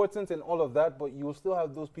doing? important and all of that, but you will still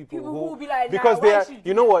have those people People who who will be like, nah, because why they are, she do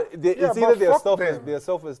you know what? They, Yeah, it's but either fuck their them.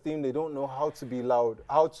 self-esteem. They don't know how to be loud,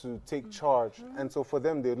 how to take charge, and so for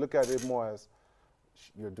them, they look at it more as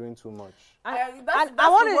you're doing too much. And, that's and I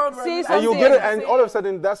the want world to we're say living something. And you'll get it, I'm and all of a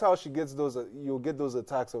sudden, that's how she gets those. You'll get those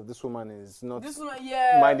attacks of this woman is not This one,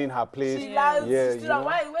 yeah. minding her place. She lies. Yeah, She's you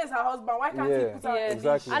like, know? where's her husband? Why can't he Yeah. put her Yeah, in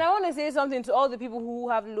exactly. And I want to say something to all the people who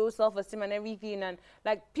have low self-esteem and everything, and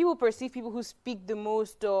like people perceive people who speak the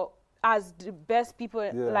most or as the best people,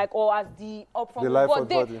 like, or as the upfront. The life But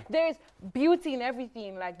authority. there's beauty in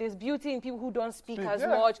everything. Like there's beauty in people who don't speak as yeah.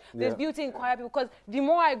 much. There's Yeah. beauty in quiet people. Because the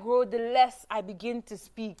more I grow, the less I begin to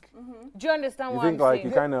speak. Do you understand You what think I'm like saying?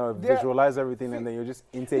 you kind of They're- visualize everything and then you're just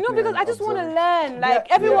intaking. No, because and I just want to observing. learn. Like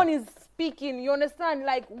Yeah, everyone yeah. is speaking. You understand?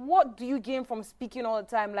 Like what do you gain from speaking all the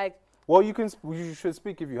time? Like Well, you should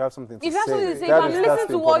speak if you have something to if say. you have something to say, That I'm is- listening that's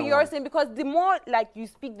the to what important you're one. saying because the more like you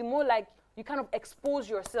speak, the more like you kind of expose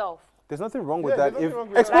yourself. There's nothing wrong with Yeah, that. there's If nothing wrong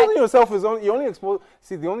with that. exposing yourself is only you only expose.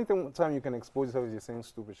 See, the only time you can expose yourself is you're saying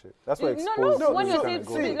stupid shit. That's why expose. No, when is you're kinda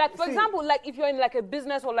saying good. like for example, like if you're in like a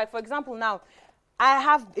business or like for example now, I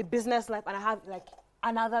have a business life and I have like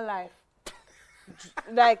another life.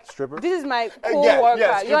 Like Stripper? this is my yeah, co-worker.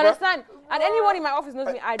 yeah, You stripper. understand? And anyone in my office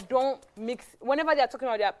knows me. I don't mix. Whenever they are talking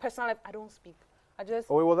about their personal life, I don't speak. I just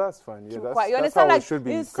Oh well, that's fine. Yeah, keep that's, quiet. You that's understand? how Like it should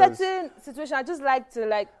be. in 'cause certain situations, I just like to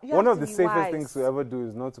like. You one have of to the be safest wise. things to ever do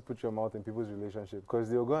is not to put your mouth in people's relationship, because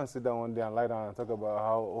they'll go and sit down one day and lie down and talk about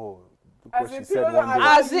how look As what she in said people one don't day.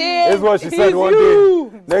 As in, This is what she said it's one you.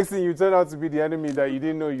 day. Next thing you turn out to be the enemy that you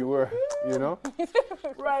didn't know you were. You know?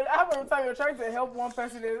 Right, half of the time you're trying to help one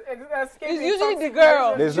person escape. It's a usually the toxic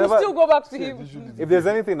girl. There's You never- still go back to him. If there's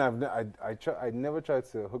anything I never try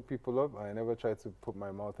to hook people up. I never try to put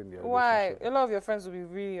my mouth in their Why? relationship. A lot of your friends will be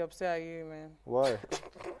really upset at you, man. Why?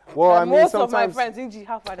 Well, Like I mean, most of my sometimes, friends, Inji,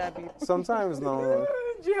 how far that be? sometimes no.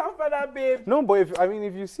 Do you have for that, babe? No, but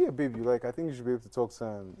if you see a babe you like, I think you should be able to talk to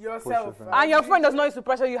her and push Yourself, your friend. right? And your friend does not used to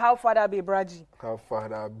pressure you how far that be, Braji. How far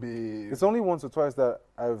that be? It's only once or twice that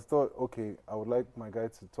I've thought, okay, I would like my guy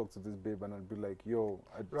to talk to this babe, and I'd be like, yo,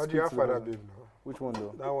 I'd Roger, speak how to far the that woman. babe now? Which one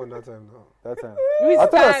though? That one, that time now. That time. Which I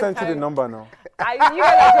thought I time, sent you the time? number now. You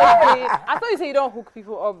guys are just being, I thought you said you don't hook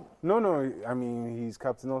people up. No, I mean, he's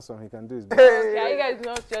Captain Awesome. He can do his best. Yeah, you guys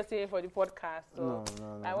not just saying for the podcast. So,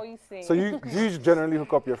 No. like, what you saying? So do you generally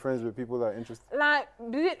hook up your friends with people that are interested? like,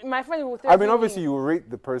 my friend will I mean, obviously you rate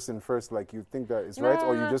the person first, like you think that it's right,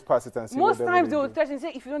 or you Nah. just pass it and see most whatever times they they will do. text and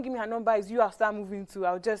say, if you don't give me her number, it's you I'll start moving to.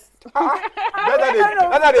 I'll just. That's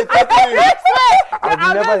how they talk to you.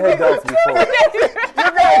 I've never heard that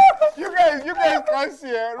before. You guys can't see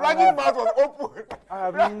it. Raji's mouth was open.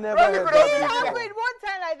 I've never Raji heard could that not It before. happened one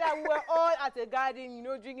time like that. We were all at a garden, you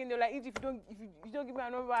know, drinking. They're like, if you don't give me a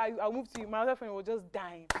number, I'll move to you. My other friend was just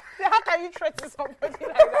dying. Say, how can you threaten somebody like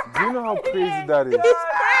that? Do you know how crazy that is?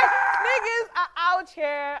 Niggas are out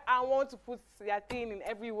here and want to put their thing in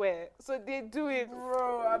everywhere, so they do it.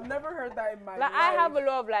 Bro, I've never heard that in my Like life. I have a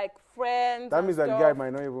lot of like friends. That and means that the stuff. guy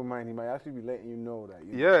might not even mind. He might actually be letting you know that.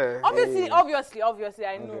 Yeah. Obviously, Hey. obviously,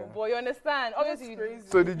 I know, Okay. but you understand. Obviously, you crazy.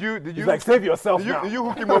 So did you He's like, save yourself now. did you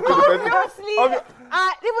hook him up with the person? Obviously,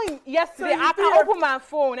 even yesterday, So you I do can your- open my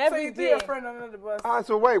phone So every you threw day. your friend under the bus.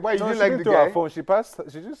 So why you No, didn't she like didn't the throw her guy? phone. She passed.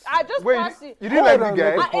 She just. I just Wait, passed you it. didn't like the Hold on,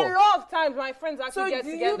 guy? look. And a lot of times, my friends actually So get do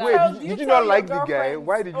you together. Wait, tell, did do you tell not your like the guy? girlfriends,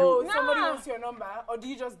 Why did you- Oh, somebody Nah. wants your number, or do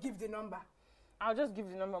you just give the number? I'll just give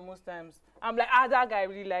the number most times. I'm like, that guy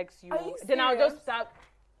really likes you. Are you Then I'll serious? just start.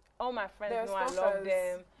 All my friends They're know I love stalkers.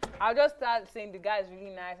 them. I'll just start saying the guy's really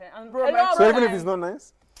nice. And Bro, a my lot of So even if times, he's not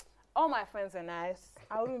nice. all my friends are nice.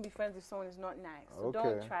 I wouldn't be friends if someone is not nice. So Okay.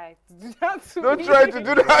 don't try to do that to Don't me. try to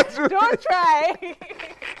do that to Don't try.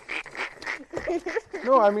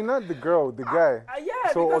 No, I mean not the girl, the guy. Yeah,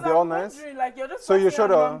 So, because are they all I'm nice? wondering, like, you're just So you passing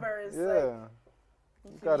should out have. numbers. Yeah.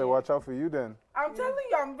 Like, You gotta watch out for you then. I'm telling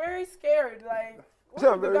you, I'm very scared. Like, what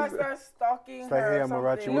Yeah, if the very guy scared. starts stalking It's like, her hey, or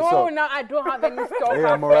Amarachi, something? what's No, up? no, I don't have any stuff. Hey,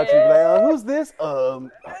 Amarachi, be like, who's this? Just a No,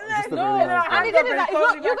 very nice and guy. the thing is that Calling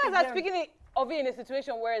it's not, me you back guys are again. speaking of it in a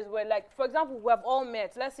situation where, like, for example, we have all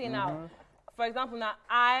met. Let's say now, for example, now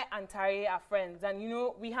I and Tari are friends, and you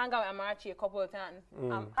know we hang out with Amarachi a couple of times.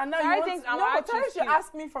 And now Tari you thinks want, no, but Amarachi Tari is should cute.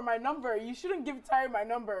 ask me for my number. You shouldn't give Tari my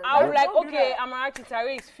number. I'll be like, Don't do okay, that. Amarachi,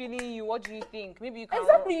 Tari is feeling you. What do you think? Maybe you can.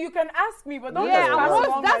 Exactly, you can ask me, but don't Yeah, just and pass that's-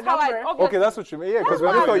 along that's my how number. I. Obviously, Okay, that's what you mean. Yeah, because we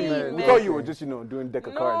That's what I thought mean, we man. thought you were just doing deck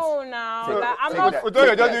of cards. No, now like, I'm We not. thought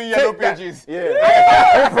you're just doing yellow pages. Yeah.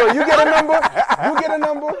 Hey, bro, you get a number. You get a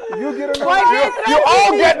number. You get a number. You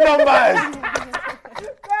all get numbers.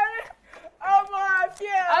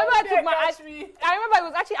 I remember I remember it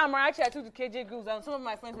was actually Amarachi I took to KJ groups, and some of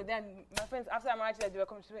my friends were there. And my friends after Amarachi, like, they were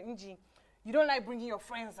coming to me, Inji, you don't like bringing your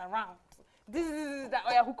friends around. This is that.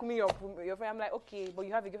 Oh yeah, hook me up, your friend. I'm like, okay, but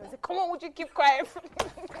you have a girlfriend. I said, come on, would you keep quiet?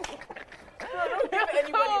 Don't give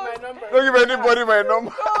anybody my number. Don't give anybody my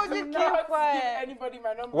number. Oh, Do you not keep give quiet. anybody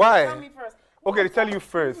my number. Why? Tell me first. Okay, they tell you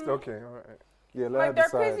first. Okay, all right. Yeah, let Like, her there are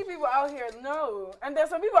decide. crazy people out here. No. And there's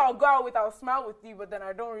some people I'll go out with, I'll smile with you, but then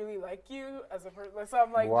I don't really like you as a person. So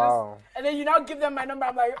I'm like, Wow. just. And then you now give them my number.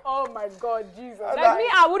 I'm like, oh my God, Jesus. Like me,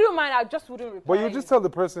 I wouldn't mind. I just wouldn't reply. But you just tell the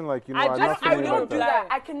person like, you know, I I'm just- not I feeling don't like do that. that.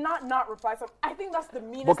 I cannot not reply. So I think that's the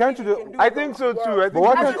meanest But can't thing you you do- can do. I with think the so too. world. I think why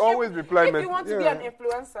you can't- should always reply. If you want to be yeah. an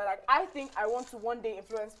influencer, like I think I want to one day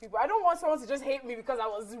influence people. I don't want someone to just hate me because I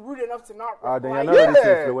was rude enough to not reply. Then you're not ready to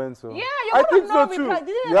Yeah. influence. So. Yeah, you I would think have not so too. replied.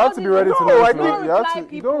 Didn't You have to be ready to No, know I influence don't you have reply to- you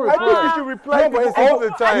people. don't I think reply. you should reply but people all the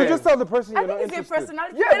time. You just tell the person I you're not think it's a interested.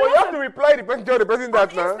 personality. Yeah, but you have to reply the person, tell the person On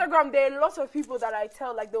that now. Instagram, there are lots of people that I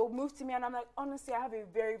tell, like, they'll move to me and I'm like, honestly, I have a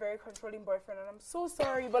very, very controlling boyfriend and I'm so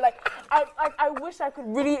sorry, but like, I wish I could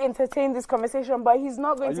really entertain this conversation, but he's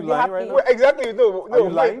not going Are to you be lying happy. right now? Wait, exactly. No, Are you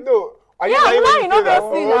wait, lying? no. Are you Yeah, I'm lying when lying, you say that?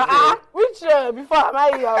 obviously. Oh, okay. Which, before I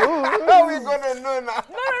marry you? How are we gonna know now?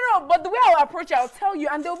 No, but the way I'll approach it, I'll tell you,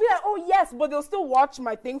 and they'll be like, oh, yes, but they'll still watch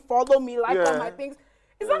my thing, follow me, like all Yeah. my things.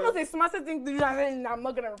 Is that not a smarter thing to do than saying, I'm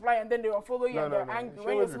not going to reply, and then they will follow you No, and no, they're no. angry She when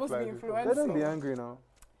you're always supposed to be replies before. Let influencing? them be angry now.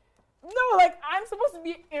 No, like, I'm supposed to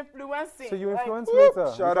be influencing. So you like, influence Whoop,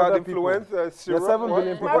 later. Shout with out other people. influencers. There's 7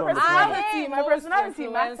 billion people My on the planet. personality, my personality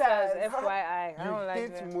influencers, matters. FYI. I don't You like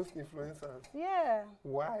hate them. most influencers. Yeah.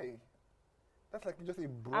 Why? That's like just a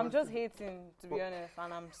broad. I'm just hating, to be honest,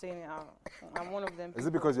 and I'm saying it out. I'm one of them. Is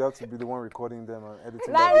it because you have to be the one recording them and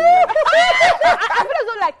editing Like, that video? I feel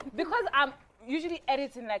as though, like, because I'm usually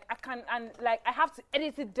editing, like, I can, and like, I have to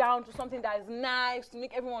edit it down to something that is nice to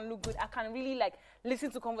make everyone look good. I can really, like,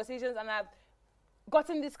 listen to conversations, and I've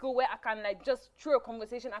gotten this skill where I can, like, just through a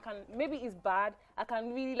conversation, I can, maybe it's bad, I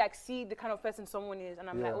can really, like, see the kind of person someone is, and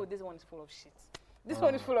I'm like, Yeah. oh, this one is full of shit. This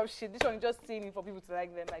one is full of shit. This one is just saying it for people to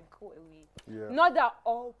like them. Like, go away. Yeah. Not that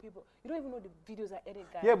all people. You don't even know the videos I edit,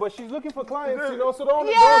 guys. Yeah, but she's looking for clients, you know, so don't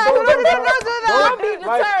Yeah, don't don't do that. Don't be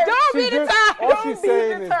like, deterred. Don't she's be just- deterred. All Don't she's be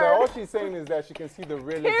saying is that deterred. all she's saying is that she can see the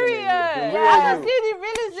realism Period. in you, the real I you. see the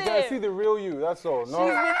She can see realism. the real you. That's all. She's No,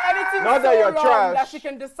 been editing Not so that you're long trash. that she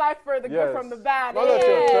can decipher the Yes. good from the bad. Not that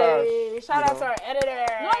you're trash, Hey, shout you out to our editor.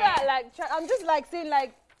 Not that, like, I'm just like saying,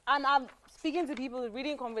 like, and I'm speaking to people,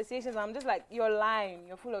 reading conversations. I'm just like, you're lying.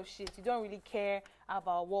 You're full of shit. You don't really care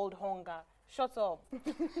about world hunger. Shut up.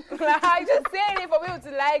 Like, just saying it for people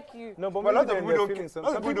to like you. no, but But lots maybe of they're people don't feeling care. some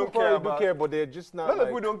Lots of people people don't probably care do about- care, but they're just A not lot of like.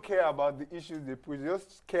 people don't care about the issues they push. They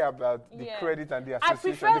just care about the Yeah. credit and the I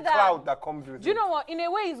association, prefer the that. cloud that comes with Do you it. know what? In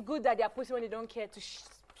a way, it's good that they're posting when they don't care to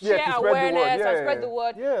Yeah, share to spread the word. awareness Yeah, and yeah, spread yeah. the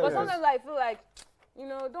word. Yeah, But yes. sometimes I feel like, you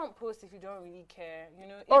know, don't post if you don't really care. You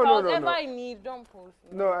know, if Oh, I no, was no, ever no. in need, don't post.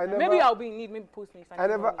 you No, know. I never. Maybe I'll be in need. Maybe post me if I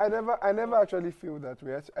need money. I never actually feel that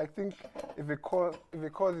way. I think if a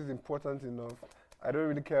cause is important enough, I don't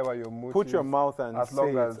really care about your motives. Put your mouth and as say long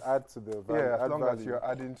it, as- add to the value. Yeah, as add long value. as you're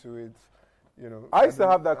adding to it, you know. I used to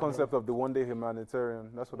don't- have that don't- concept of the one-day humanitarian.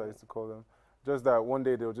 That's what I used to call them. Just that one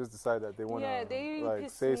day they'll just decide that they want to Yeah, they really like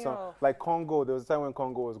piss say me something. off. Like Congo, there was a time when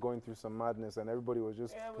Congo was going through some madness and everybody was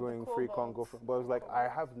just Yeah, with the going free Congo. cobalt. But it was like, I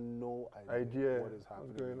have no idea what is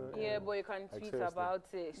happening. going on. Yeah, but you can tweet seriously. about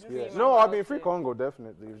it. Yeah. scream No, I about mean free it. Congo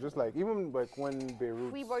definitely. It was just like even like when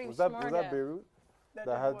Beirut Free body was that smarter. Beirut That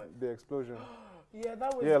that did had what? the explosion. Yeah,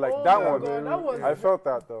 that was. Yeah, like oh that my one. God, that was. I felt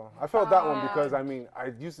that though. I felt that one Ah. because I mean I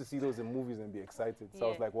used to see those in movies and be excited. So I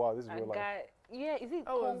was Yeah. like, wow, this is And real life. guy, yeah, is it?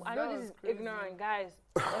 That was- I know that this was is crazy. ignorant, guys.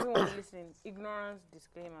 Everyone listening, ignorance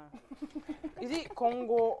disclaimer. Is it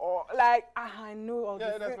Congo or like I know all Yeah,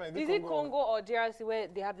 this. that's fine. Is it Congo or DRC where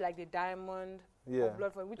they have like the diamond Yeah. of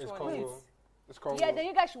blood for which It's one? Congo. Is It's Congo. Yeah, then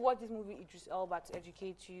you guys should watch this movie Idris Elba to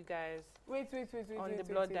educate you guys Wait. on the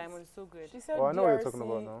blood diamond. It's so good. She said Oh, I know what you're DRC. talking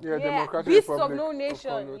about now. Yeah, Yeah, Democratic Beasts of Republic No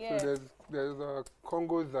Nation, Congo. yeah. So there's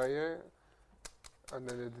Congo, Zaire, and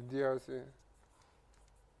then there's the DRC.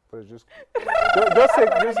 But it's just just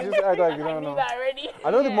act like you I don't knew know. that already.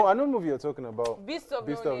 I know Yeah. I know the movie you're talking about. Beast of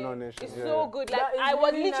Beast No of No Nation. Nation, It's yeah. so good. Like That is I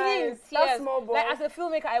was really literally in nice. That's tears. small boy. Like as a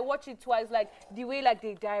filmmaker, I watched it twice. Like the way like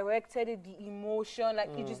they directed it, the emotion. Like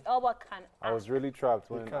Idris Elba can. I was really trapped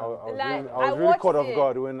when can't. I was Like, really, I I was really caught watched off it.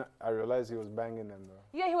 guard when I realized he was banging them though.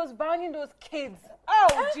 Yeah, he was banging those kids.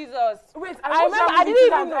 Oh Jesus! Wait, I watched that remember. I movie didn't two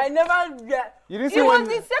even times. know. I never get. You didn't see It was when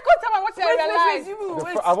the second time I watched it. I realized.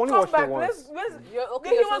 Wait, I've only come watched it back. once. Let's, You're okay.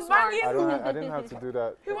 he You're so was smart. banging who? I didn't have to do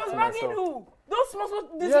that. He was to banging myself. who? Those small,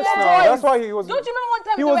 the Yes, small no, boys. that's why he was. Don't you remember one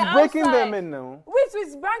time He they was were breaking outside, them in now.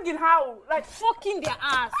 Wait, banging how? Like, fucking their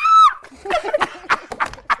ass.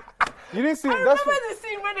 You didn't see. I That's remember the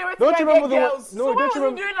scene when they were don't you remember the girls. one? So No, why don't you was he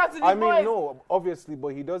remember? doing that to the I mean, boys? no, obviously, but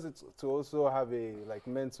he does it to also have a like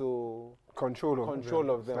mental. Control of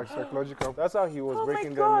them. them. Like psychological. That's how he was Oh my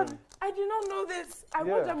breaking God, them in. I did not know this. I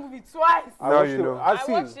Yeah. watched that movie twice. I Now watched you it. know. I've I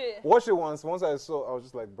seen. watched it. Watched it once. Once I saw, I was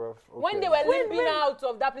just like, bruv. Okay. When they were limping when- out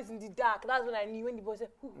of that place in the dark, that's when I knew when the boy said,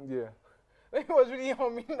 "Who?" Yeah. When he was really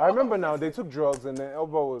humming. I remember now. They took drugs, and then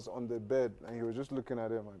Elba was on the bed, and he was just looking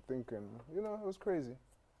at him and thinking, you know, it was crazy.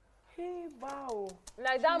 Hey, wow.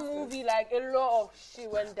 Like that movie, like a lot of shit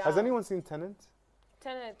went down. Has anyone seen Tenet?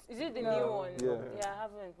 Tenet? Is it the No. new one? Yeah. Yeah, I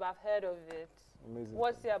haven't, but I've heard of it. Amazing.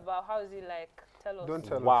 What's it about? How is it like? Tell us. Don't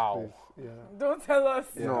tell Wow. us, please. Yeah. Don't tell us.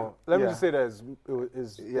 Yeah. No, let me Yeah. just say that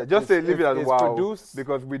Yeah, just say leave it as it's wow. produced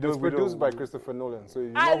Because we don't. It's produced by Christopher Nolan. So if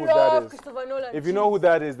you I know who that love is, Christopher Nolan. if you know who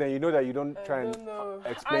that is, then you know that you don't I try and don't know.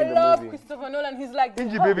 explain I the love movie. Christopher Nolan. He's like,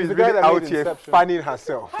 Inji oh, Baby is the guy really that out made here Inception. fanning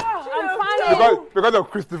herself. I'm funny. because of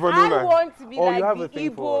Christopher I Nolan. want to be Oh, you like have the a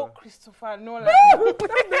thing Igbo for- Christopher Nolan. The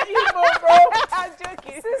Igbo, bro. I'm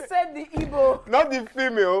joking. Sis said the Igbo. Not the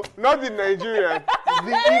female, not the Nigerian,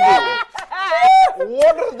 the Igbo.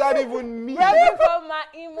 What does that even mean? Repping for my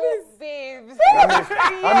emo babes.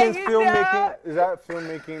 That means you filmmaking. know. Is that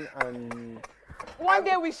filmmaking and One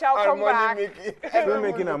day we shall And come money back. making.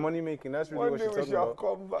 filmmaking and money making? That's really One what day she's we talking shall about.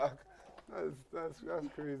 come back. That's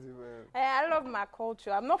crazy, man. I love my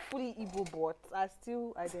culture. I'm not fully Igbo, but I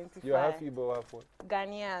still identify You're half Igbo, half what?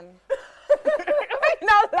 Ghanaian.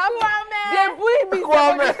 Now, they bully me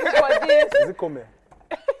so much for this. Is it Kome?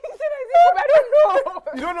 I don't know.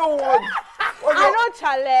 You don't know what? I know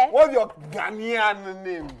Chale. What's your Ghanaian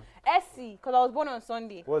name? Essie, because I was born on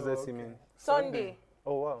Sunday. What does that mean? Sunday.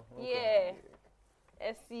 Oh wow. Okay. Yeah.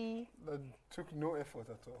 Essie. That took no effort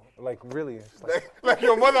at all. Like really? It's like, Like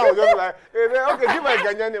your mother was just like, hey, okay, give my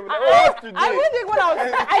Ghanaian name. Like, oh, what's today? I even think when I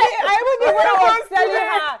even think when I was telling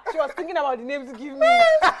her, she was thinking about the name to give me.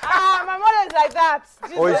 My mother is like that.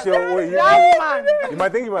 She's oh, like, you that man.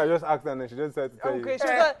 might think you might just act and then she just said to tell Okay, you. she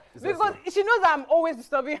was, It's because she knows I'm always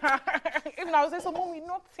disturbing her. Even I was saying, so mom, you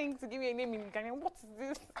not think to give me a name in Ghanaian. What is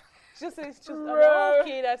this? She just says, I'm like,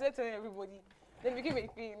 okay, that's it to everybody. Then became a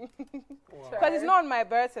thing. Because it's not on my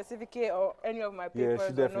birth certificate or any of my papers. Yeah, or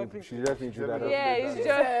she definitely nothing. drew that up. Yeah, it's She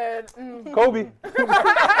just. said, Kobe.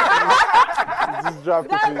 Just dropped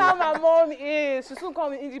it That's to you. how my mom is. She soon call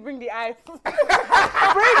me, Indy, bring the ice. Bring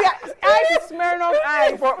the ice to Smirnoff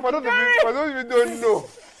ice. For those of you who don't know,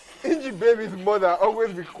 Inji Baby's mother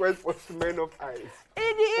always requests for Smirnoff Ice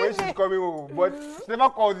Indy, when she's coming home, but she never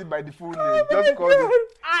calls it by the full name, just calls it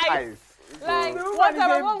ice. Ice. Like, This one one time is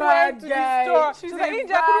my a mom bad went to guy. the store. She's She's a like,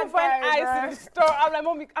 Indy, I bad couldn't find guy, ice in the store. I'm like,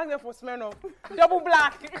 mom, ask them for Smirnoff. Double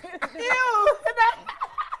black. ew.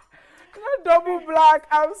 Not double black.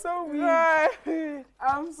 I'm so weak.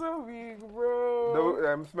 I'm so weak, bro.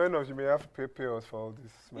 No, Smirnoff, she may have to pay us for all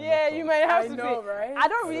this. Smirnoff Yeah, stuff. you might have I to know, pay. right? I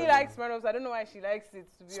don't really like Smirnoff. I don't know why she likes it,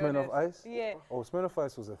 to be Smirnoff honest. Ice? Yeah. Oh, Smirnoff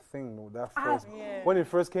Ice was a thing. No, that first yeah. when it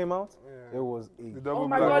first came out, Yeah. it was a. The double Oh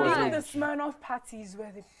my black god, was even it. the Smirnoff patties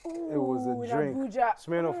where they. Ooh, It was a in drink. Abuja.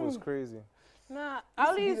 Smirnoff was crazy. Nah, Used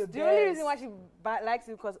to be the the only reason why best. she likes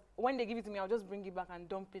it because when they give it to me, I'll just bring it back and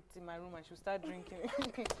dump it in my room and she'll start drinking.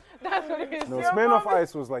 That's what it is. No, Your Smirnoff mom-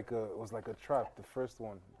 Ice was like a trap. The first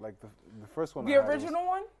one, like the first one. The I had was- original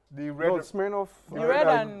one? The red, No, Smirnoff. The red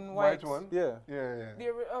and white. one? Yeah. Yeah.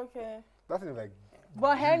 Okay. That is like.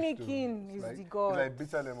 But juice too. Heineken is Like- the god. It's like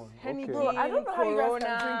bitter lemon. Heineken, Okay. Bro, I don't know how you guys can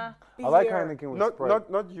Corona. drink I like beer. Heineken with Sprite.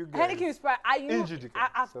 Not you guys. Heineken with Sprite. I've Injured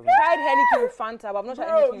tried Heineken with Fanta, but I'm not trying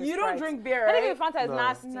Bro, Heineken with you don't Sprite. drink beer, Heineken right? with Fanta is No.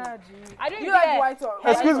 nasty. Nah, G. I don't You care. like white or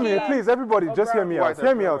Excuse me, Heineken. please, everybody, Oh, just hear brown. me White out.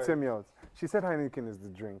 Hear me and out. white. Hear me out. She said Heineken is the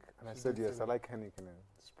drink, and I said yes. I like Heineken and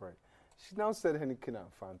Sprite. She now said Heineken and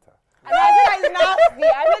Fanta. And I said it's nasty.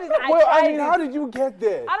 I said it's Well, I tried mean, it. how did you get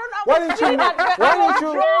there? I don't know. Why didn't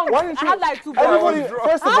you? I had like two bottles. Everybody,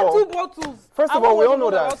 first I of had all, two bottles. First I of all, we all know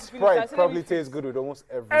wasn't that about to finish. I Sprite said, probably let me tastes good with almost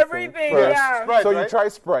everything. Everything, first. yeah. Sprite, So you right? try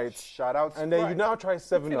Sprite, Shout out and then you Sprite. now try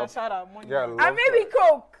 7 finish. Up. Shout out money. Yeah, I love And maybe Sprite.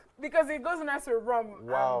 Coke because it goes nice with rum.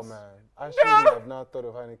 Wow, and- man. I shouldn't have not thought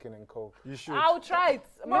of Heineken and Coke. You should. I'll try it.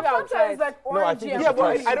 But Maybe I'll try Fanta it. is like No, I orangey think and you Yeah, should but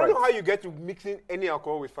try fruity. I don't know Sprite. how you get to mixing any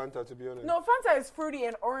alcohol with Fanta, to be honest. No, Fanta is fruity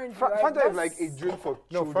and orange. Fanta is like a drink for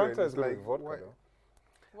No, children. Fanta is It's good like with vodka, why-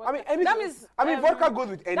 though. I mean, anything, That means, vodka goes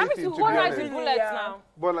with anything. That means you to go be right honest. with bullets Yeah. now.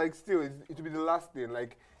 But like, still, it will be the last thing.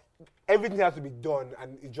 Like, everything has to be done,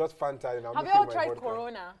 and it's just Fanta. And I'm Have you mixing all my tried vodka.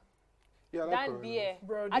 Corona? Yeah, I like That Corona. beer.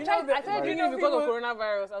 Bro, do I you tried. know that- I started do you drinking know because of people-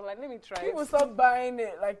 coronavirus. I was like, let me try People it. stopped buying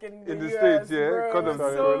it like in In the US, States, yeah, bro. because It of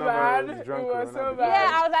was the so coronavirus. bad. You It drank was Corona so because- Yeah,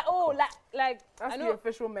 bad. I was like, oh, like That's I the know.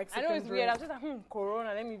 official I Mexican know it's drink. weird. I was just like,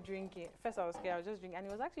 Corona, let me drink it. First, I was scared. I was just drinking, and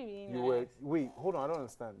it was actually really You nice. were wait, hold on, I don't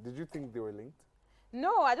understand. Did you think they were linked?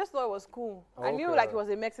 No, I just thought it was cool. Oh, I knew okay. like it was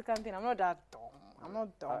a Mexican thing. I'm not that dumb. I'm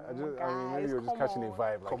not dumb. I mean, guys, maybe you were just come catching a on.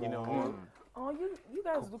 vibe, like Come you know. on. Oh, you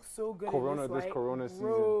guys look so good. Corona, in this this Corona season.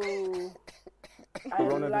 bro.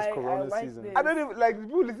 Corona, this Corona I like season. this. I don't even, like,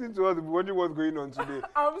 people listening to us will be wondering what's going on today.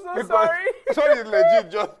 I'm so Because sorry. Sorry is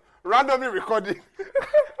legit, just randomly recording.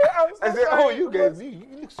 I'm so I said, sorry. oh, you guys, you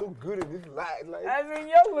look so good in this light. Like, I mean,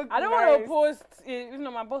 you look I don't nice. want to post it. You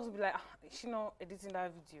know, my boss will be like, is she not editing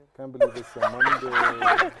that video? Can't believe it's some money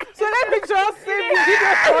there. So let me just say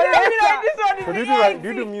video So do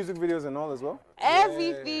you do music videos and all as well?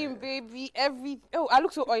 everything, baby, everything. Oh, I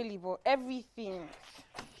look so oily, but everything.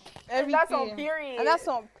 Everything. That's on period. And that's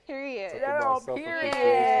on period. That's on About period.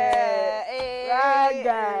 Yeah. Hey, That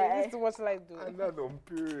guy. This is what life do. and that's on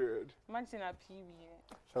period. Imagine a period.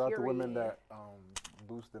 Shout out to women Period. that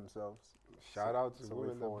boost themselves. Shout out to It's a way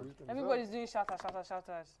women that forward. boost themselves. Everybody's doing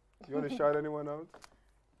shouters. You want to shout anyone out?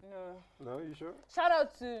 No. No, you sure? Shout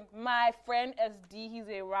out to my friend SD. He's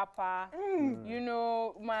a rapper. You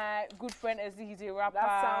know, my good friend SD. He's a rapper.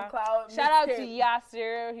 That's SoundCloud. Shout out to mixtape.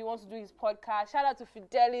 Yasser. He wants to do his podcast. Shout out to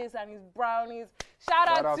Fidelis and his brownies. Shout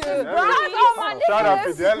out out to Fidelis. brownies. Oh my Shout out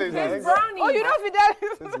niggas. Fidelis. I His ain't gonna- brownies. Oh, you know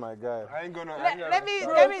Fidelis? This is my guy. I ain't gonna. Let me.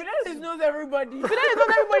 Fidelis knows everybody. Fidelis knows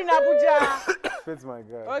everybody in Abuja. Fitz my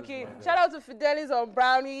guy. Okay. Shout out to Fidelis on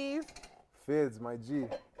brownies. Fitz, my G.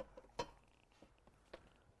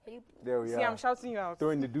 There we See, are. I'm shouting you out.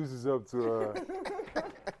 Throwing the deuces up to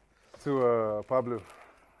Pablo.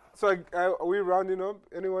 So, are we rounding up?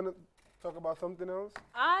 Anyone talk about something else?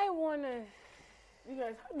 I wanna. You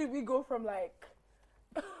guys, how did we go from like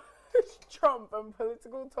Trump and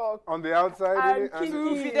political talk On the outside, And innit? Kiki.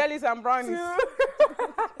 To Fidelis and brownies.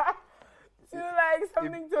 to like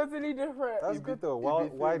something totally different? That's It good be- though. it be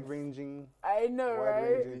things. Wide-ranging. I know, right?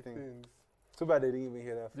 Wide-ranging thing. Too bad they didn't even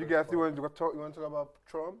hear that. You first guys part. still want to talk? You want to talk about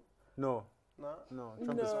Trump? No, Nah. no.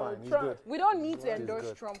 Trump is No, fine. He's Trump- good. We don't need to He's endorse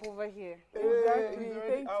good. Trump over here. Exactly. He's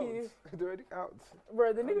already Thank out. you. He's already out.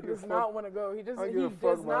 Bro, the I nigga don't give does a not fuck. want to go. He I don't does give a fuck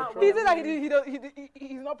not about want He to said that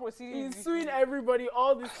he's not proceeding. He's suing everybody,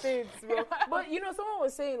 all the states, bro. But you know, someone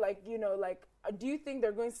was saying like, you know, like, do you think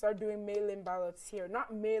they're going to start doing mail-in ballots here?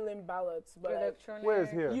 Not mail-in ballots, but like, Electronic.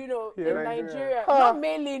 Where's here? you know, Here, in Nigeria. Nigeria, Huh. not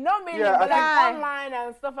mail-in, Yeah, but I like think- online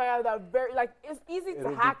and stuff like that. That very like it's easy to It'll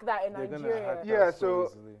be- hack that in they're gonna Nigeria. hack that. Yeah, so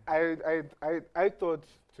so easily. I thought,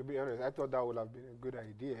 to be honest, I thought that would have been a good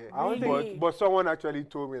idea. I don't Really? But someone actually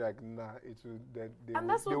told me like, nah, it would that they And would,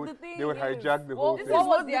 that's they what would, the thing they would is. hijack the Well, whole this thing. is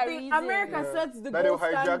what the their thing. reason. America Yeah. sets the That they will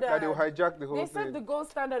gold standard. hijack. That they will hijack the whole They thing. set the gold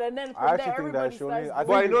standard, and then I from actually there think everybody that should only- starts. I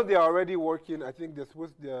But I think know they are already working. I think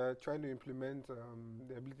they're trying to implement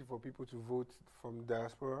the ability for people to vote from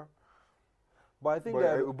diaspora. But I think But that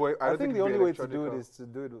I I don't think think the it'd only be way to do it electronic. is to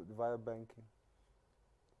do it via banking.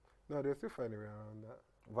 No, they're still finding around that.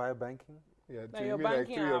 Via banking. Yeah, Like to your you mean like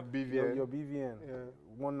banking through your app. BVN. Your BVN, Yeah.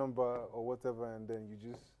 one number or whatever, and then you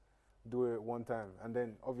just do it one time, and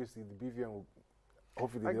then obviously the BVN will.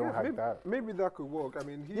 Hopefully I they don't guess hack that. maybe that could work. I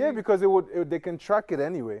mean, Yeah, because they can track it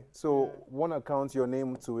anyway. So one account, your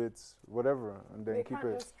name to it, whatever, and then They keep can't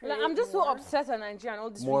it. just Like, create I'm just so more. upset at Nigeria and all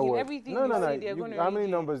this More rigging. work. Everything No. you say, they're going to How many rig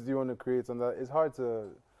it. numbers do you want to create on that? It's hard to.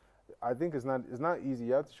 I think it's not easy.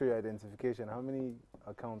 You have to show your identification. How many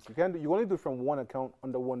accounts you can do? You only do from one account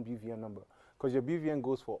under one BVN number, because your BVN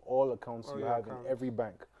goes for all accounts All you your have accounts. in every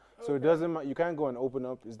bank. So it doesn't matter. You can't go and open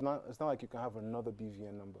up. It's not like you can have another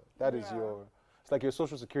BVN number. That is Yeah. your. It's like your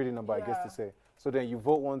social security number, I guess Yeah. to say. So then you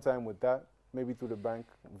vote one time with that, maybe through the bank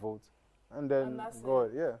vote, and then And that's go.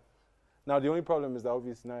 it. Yeah. Now the only problem is that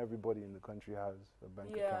obviously not everybody in the country has a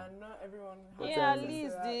bank Yeah, account. not everyone. has Yeah, at access to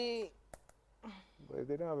least that. they. But if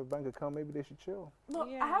they don't have a bank account, maybe they should chill. No,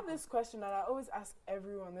 Yeah. I have this question, and I always ask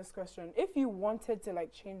everyone this question: if you wanted to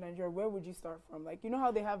like change Nigeria, where would you start from? Like, you know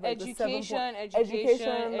how they have like the 7 Education, point-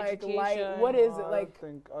 education, like education. what is it I like?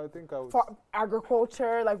 think I would.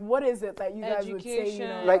 Agriculture, like what is it that you guys would say? You know,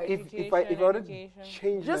 Education. like if I wanted to Education.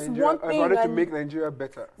 change Just Nigeria, one if I thing wanted to and- make Nigeria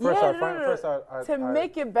better. First, Yeah, I no, find, no, no. first to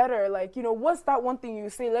make it better, like, you know, what's that one thing you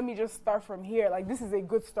say? Let me just start from here. Like, this is a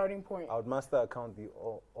good starting point. I would master account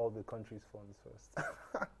all the country's funds first.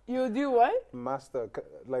 You'll do what?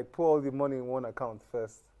 Like put all the money in one account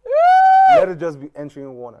first. Let it just be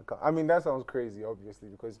entering one account. I mean, that sounds crazy, obviously,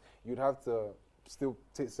 because you'd have to still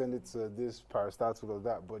send it to this parastatal or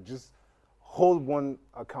that, but just hold one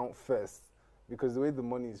account first, because the way the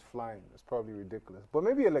money is flying is probably ridiculous. But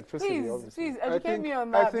maybe electricity, Please, obviously. please educate think- me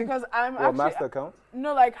on I that think- because I'm Or actually master account?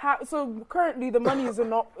 no, like how. So currently the money is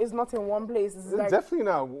not in one place. It's like Definitely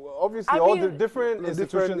not. Obviously, I all the mean- different No, different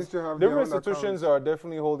institutions, needs to have their different own institutions accounts. are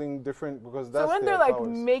definitely holding different, because that's so when their they're like powers.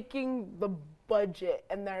 making the budget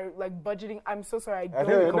and they're like budgeting. I'm so sorry, I I don't. think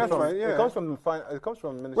it Yeah, comes that's from, fine, yeah. it comes from it comes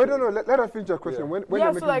from ministry. Wait, no, let us finish your question. Yeah. When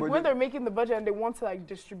yeah, they're so making like when budget- they're making the budget and they want to like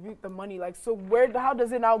distribute the money, like so how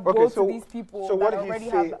does it now Okay, go so- to these people So that what already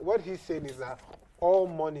he's have saying, that? what he's saying is that all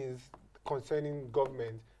monies concerning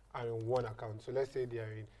government are in one account. So let's say they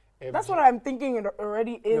are in. That's what I'm thinking. It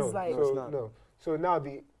already is no, like. it's so not. no. So now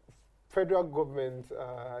the federal government,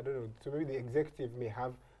 I don't know, so maybe the executive may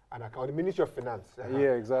have an account. The Ministry of Finance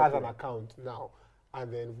Yeah, exactly. has an account now.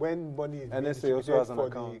 And then when money is being NSA also has an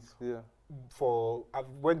distributed account.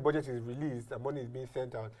 when budget is released and money is being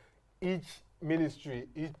sent out, each ministry,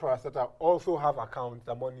 each parastatal also have accounts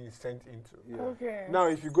that money is sent into. Yeah. Okay. Now,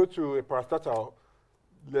 if you go to a parastatal,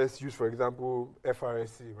 let's use, for example,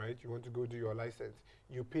 FRSC, right? You want to go do your license.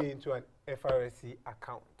 You pay into an FRSC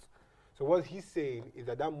account. So what he's saying is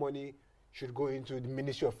that that money should go into the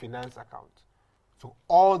Ministry of Finance account. So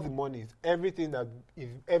all the monies, everything that is,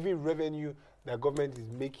 every revenue that government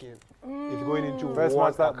is making is going into First one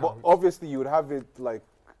master, account. but obviously you would have it like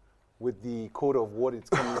with the code of what it's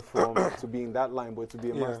coming from to be in that line, but to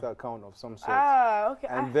be a Yeah. master account of some sort. Ah, okay.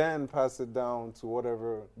 And then pass it down to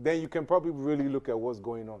whatever. Then you can probably really look at what's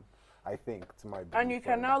going on, I think, to my belief. And you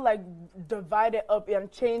can now like divide it up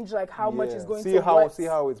and change like how much is going see to how what. See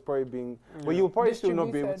how it's probably being, but you'll probably still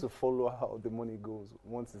not be able Distributed. to follow how the money goes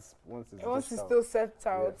once it's Once dished it's out. still set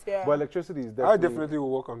out, yeah. But electricity is I definitely, definitely will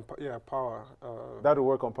work on power. that'll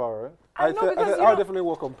work on power, right? I know, because you I'll know- definitely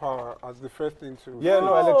work on power as the first thing to. Yeah, no,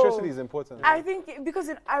 No. electricity is important. I think because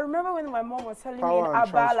I remember when my mom was telling me Power in and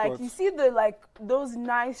Abba, like transport. you see the like those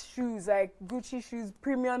nice shoes, like Gucci shoes,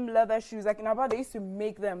 premium leather shoes, like in Abba they used to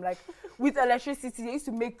make them like with electricity. They used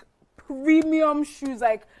to make premium shoes,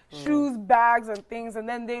 like shoes, bags, and things. And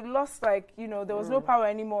then they lost like there was no power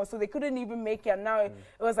anymore, so they couldn't even make it. And now it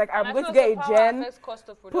was like I'm going to get a gen. Cost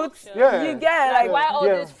of Put production. Yeah. you get Like like why all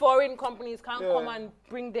Yeah. these foreign companies can't Yeah. come and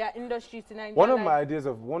bring their industry to Nigeria? One of like, my ideas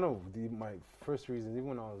of my first reasons, even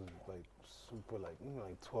when I was like super like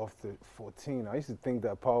 12 to 14, I used to think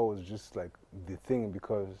that power was just like the thing,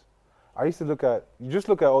 because I used to look at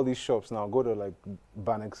all these shops now. Go to like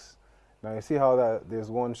Banex, now you see how that there's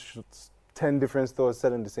 10 different stores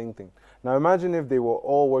selling the same thing. Now imagine if they were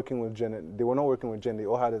all working with Gen. They were not working with Gen. They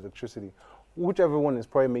all had electricity. Whichever one is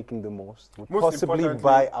probably making the most would Most possibly importantly-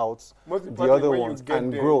 buy out Most the importantly, other when you ones get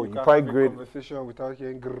and there, grow. You You can probably have a grade. conversation without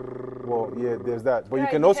hearing grrrr. Well, yeah, there's that. But you Yeah,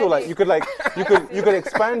 can you also can like make- you could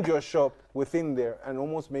expand your shop within there and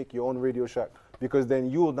almost make your own Radio Shack, because then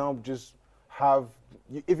you will now just have.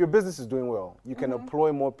 If your business is doing well, you can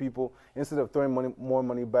employ more people instead of throwing more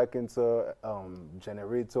money back into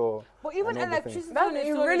generator. But even and all the things. electricity That- on its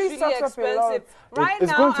it own really is really sucks up a lot. expensive. Right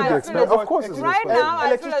It's now, going to be I feel expensive. as- Of course, it's right expensive. now, I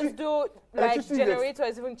feel as Electricity- though like electricity is ex- generator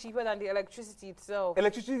is even cheaper than the electricity itself.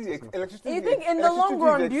 Electricity. You think in the long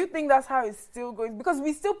run, do you think that's how it's still going? Because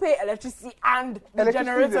we still pay electricity and the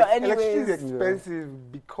generator Electricity is anyways.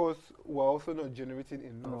 expensive because we're also not generating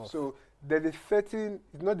enough. So there's a certain,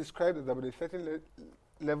 it's not described as that, but a certain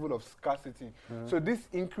level of scarcity. So this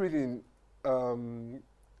increase in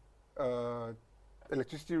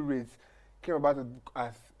electricity rates came about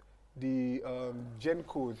as the Gen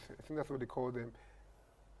codes, I think that's what they call them,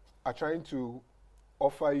 are trying to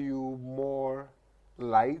offer you more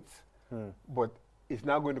light, but it's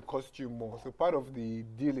now going to cost you more. So part of the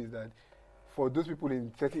deal is that for those people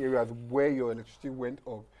in certain areas where your electricity went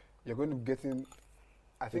up, you're going to be getting,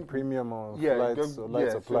 I The think, premium of yeah, lights, don't- light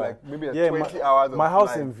yeah, so supply. like maybe like yeah, 20 hours of my house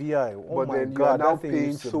light. in VI. Oh But my then you God, are now that thing paying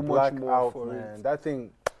used to so much black more out, for man. it. That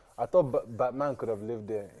thing, I thought Batman could have lived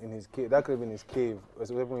there in his cave. That could have been his cave.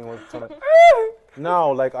 So everyone wants to turn it.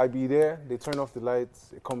 Now, like I be there, they turn off the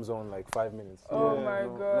lights. It comes on like 5 minutes. Oh Yeah, my no,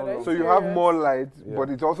 God. no, no. So you have serious? more light, Yeah. but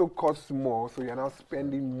it also costs more, so you're now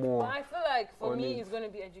spending more. But I feel like for on me, it. it's going to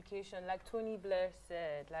be education. Like Tony Blair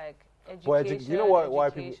said, like But education. you know why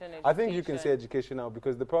people? education, I think you can say education. education now,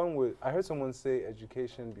 because the problem with, I heard someone say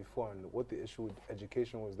education before, and what the issue with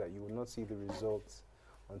education was that you would not see the results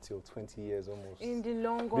until 20 years almost. In the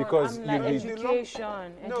long run, Because I'm you like need-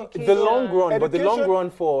 education. No, education. The long run, but the long Education- run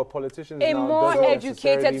for politicians A now more doesn't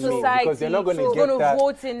educated necessarily mean, society because they're not going to is get gonna that.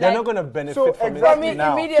 vote in, They're like- not going to benefit So from exactly- it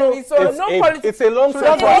now. Immediately, so it's no a, politics. it's a long-term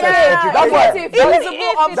that's why- process. Yeah, that's why- Even Even if if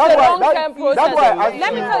it's it's that's a why- long-term process. That's why I Let me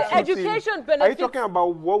actually tell you, think education Are you benefits. talking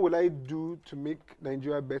about what will I do to make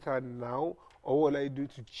Nigeria better now, or what will I do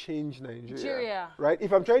to change Nigeria? Nigeria. Right?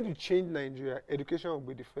 If I'm trying to change Nigeria, education will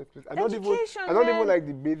be the first place. I don't Education, even man. like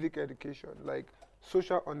the basic education, like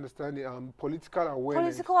social understanding, political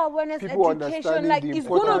awareness. Political awareness, People education, understanding like the it's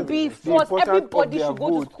gonna importance- be the forced. importance of Everybody their should go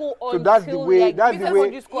to vote. school So that's the until, way. like, That's the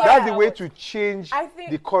secondary way. school That's the hours. way to change I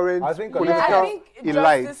think- the current I think- political I think elite.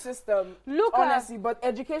 justice system, Look at- honestly, but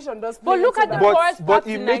education does play But look into at the that. But- poorest but parts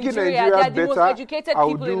in in making Nigeria. Nigeria They are the most better, educated I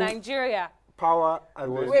will people in do- Nigeria. Power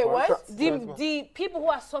and Wait, what? The people who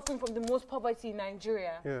are suffering from the most poverty in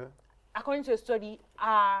Nigeria, Yeah. according to a study,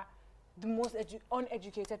 are the most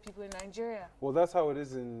uneducated people in Nigeria. Well, that's how it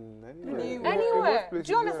is in anywhere. Anywhere. places,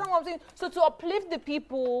 Do you understand what I'm saying? So to uplift the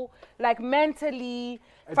people, like mentally,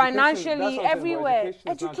 financially, everywhere,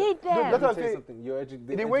 educate them. That's what I'm Say saying.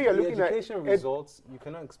 something. The way you're looking at education results, you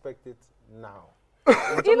cannot expect it now.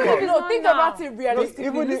 Even if it's not Think now. about it realistically.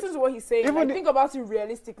 even Listen to what he's saying. even Like, the- think about it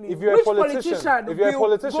realistically. If you're Which a politician, will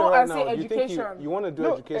go right and now, say you think education? you want to do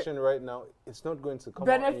No, education right now, it's not going to come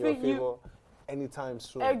out in your Benefit you- favor anytime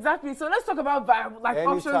soon. Exactly. So let's talk about viable, like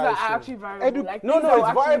Anytime options that soon. are actually viable. Like No, things no, that it's will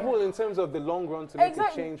actually- viable in terms of the long run to make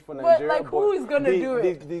Exactly. a change for But, Nigeria. like, who is gonna do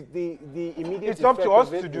it? The immediate It's up to effect us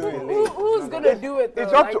of it to is do it. delayed. Who's gonna do it? Though?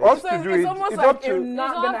 It's up to Like, us so to it's, do it's it. almost It's like up to- it's not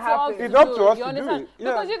It's gonna up to us happen. It's up do to us you to do understand? it.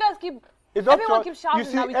 Yeah. Because you guys keep, It's up to everyone us. keeps shouting You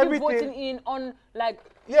see that we keep everything- voting in on like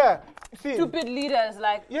Yeah. See, stupid leaders.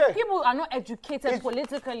 Like Yeah. people are not educated It's-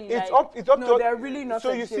 politically. it's like, up. It's up No, to. they're really not So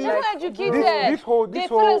you educated. see, they're Like, not educated. this whole- they this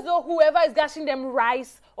feel whole- as though whoever is gashing them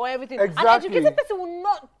rice or everything. Exactly. An educated person will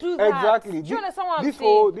not do that. Exactly. Do you understand what I'm this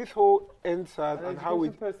saying? this whole NSAS An and how it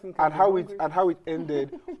educated person can and be how it hungry. and how it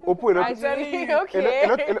ended open up Actually,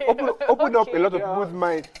 open up a lot of people's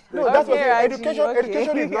minds. No, that's what Okay, I'm saying. Raji, Education. okay.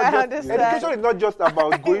 Education is I not just understand. education is not just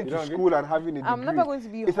about going You to don't school and having a degree. I'm never going to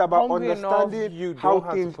be It's about hungry enough. understanding You how don't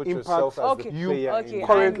have to things put impact yourself as Okay. the you player Okay, in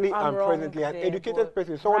currently I'm and wrong presently. An there, educated but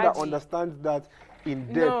person, someone that Raji- understands that in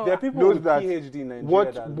depth, No. There are people knows with that PhD in Nigeria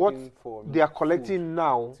what that are what looking for they are food collecting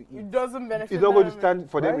now to eat. It doesn't benefit. is not going to them.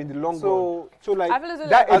 stand for them Right? in the long So- run. So like I feel as though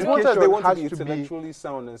that As much as they education want to has be to be. intellectually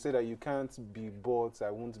sound and say that you can't be bought,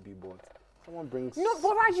 I won't be bought. Someone brings. No,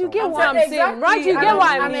 but Raj, you some- get I'm what I'm saying saying. Raj, you exactly. get what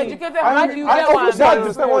I An mean. educated Raj, man- you I get what I understand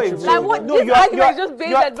mean. what you're Like saying. what? No, This you are- argument you are- is just based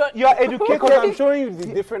you are- on. But you are educated. Because I'm showing you the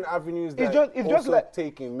different avenues that just- it's just also like-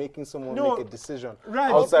 take in making someone No, make a decision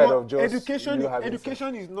Right. outside but of just education. you having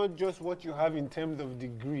Education is not just what you have in terms of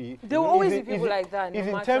degree. There will always It's be people like that, no It's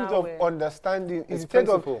in matter terms of where. understanding. It's It's in terms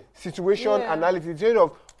of principle. situation Yeah. analysis. In terms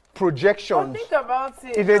of But projections. think about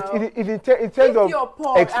it. It's now. in terms If of you're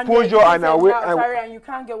poor exposure and and you're aware. educated now, and you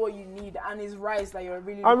can't get what you need, and it's rice that you're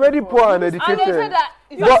really. I'm looking already for. poor and And they educated. said that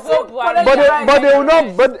if you But- vote Buhari, But they will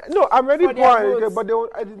not. But no, I'm already For poor their and educated. votes. But they will,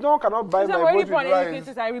 no one cannot buy if my I'm vote already with poor and rice.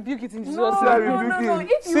 educated, I rebuke it in Jesus' No, name. Sorry, no, no, rebuking. no. If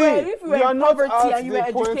you See, were you are in not poverty at and you were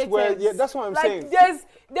the point educated, where- yeah, that's what I'm like, saying.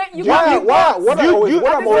 You Yeah, can't be why- both. what I always-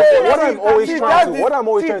 what I'm see, always see, trying that's to what I'm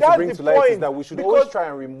always see, trying to that's bring the to light is point, that we should because- always try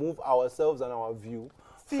and remove ourselves and our view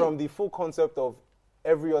See, from the full concept of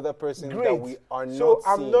every other person that Great. we are not So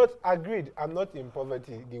I'm seeing. not agreed. I'm not in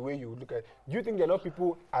poverty the way you look at it. Do you think there are not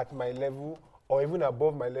people at my level or even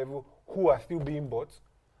above my level who are still being bought?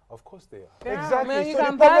 Of course they are. Yeah, Exactly. man, you So the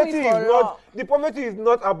can buy poverty me is for a not lot. the poverty is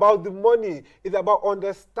not about the money. It's about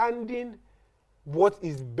understanding what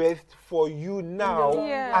is best for you now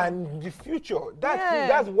Yeah. and the future. That's Yeah.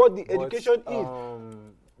 that's what the But, education is.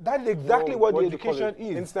 That's exactly what the do you call education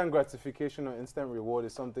it? is. Instant gratification or instant reward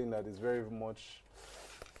is something that is very much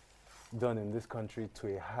done in this country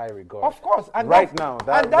to a high regard. Of course, and Right that's, now,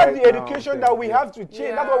 that and that's right the now education thing, that we yeah. have to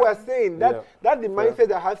change. That's what we're saying. That Yeah. that's the Fair. mindset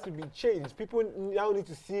that has to be changed. People now need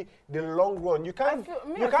to see the long run. You can't. I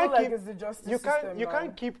you feel can't like keep. it's the justice You can't. system You now.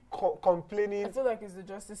 can't keep complaining. I feel like it's the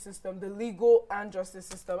justice system, the legal and justice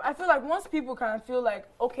system. I feel like once people can feel like,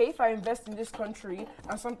 okay, if I invest in this country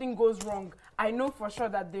and something goes wrong, I know for sure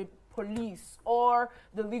that the police or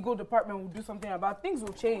the legal department will do something about it. Things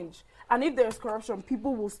will change. And if there's corruption,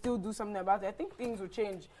 people will still do something about it. I think things will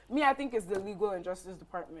change. Me, I think it's the legal and justice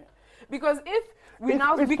department. Because if we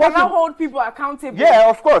It's we can now possible. hold people accountable, Yeah,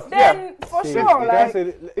 of course. then yeah. for See, sure, you like, can't say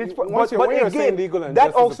it's- once but- you're, but when you're again, saying legal and that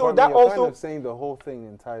justice also- department, that you're also- kind of saying the whole thing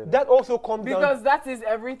entirely. That also comes down. because that is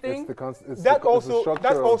everything. It's the cons- it's That the, it's the also structure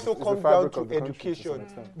that of- also it's the comes down fabric to of the country to some education.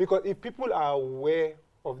 extent. Because if people are aware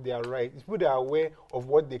of their rights, if people are aware of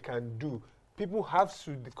what they can do, people have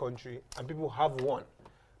sued the country and people have won.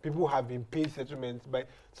 People have been paid settlements by.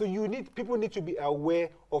 So people need to be aware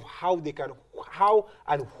of how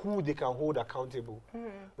and who they can hold accountable,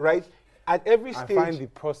 right? At every I stage. find the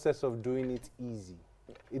process of doing it easy.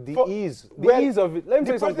 The For- ease well, of it. Let me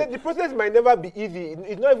tell you something. The process might never be easy.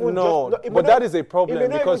 It's not even No, just. It may but not- that is a it may problem not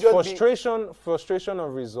even because just be- frustration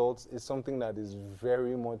of results is something that is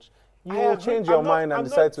very much. You I will agree. change your I'm not- mind and I'm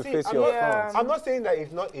decide not to saying- face I'm your not- front. I'm not saying that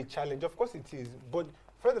it's not a challenge. Of course it is. But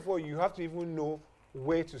first of all, you have to even know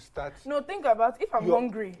where to start. No, think about if I'm You're-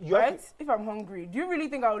 hungry, you have right? If I'm hungry, do you really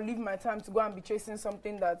think I will leave my time to go and be chasing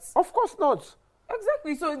something that's Of course not.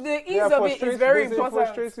 exactly? So the ease Yeah, of it is very there's a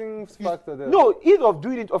important. frustrating factor there. No, ease of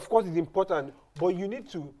doing it, of course, is important. But you need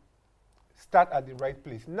to start at the right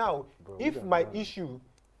place. Now, Bro, we if don't my know. issue,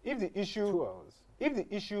 if the 2 issue, hours. if the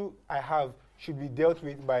issue I have should be dealt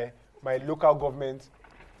with by my local government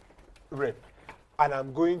rep, and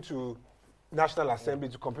I'm going to National Assembly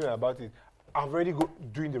to complain about it, I'm already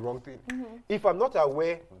doing the wrong thing. If I'm not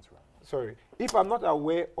aware, if I'm not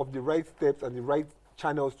aware of the right steps and the right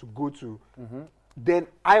channels to go to, then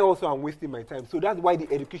I also am wasting my time. So that's why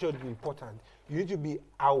the education is important. You need to be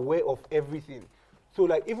aware of everything. So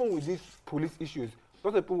like even with these police issues,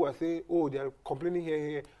 lots of people are saying, oh, they are complaining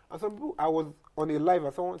here. And some people, I was on a live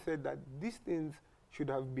and someone said that these things should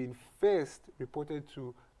have been first reported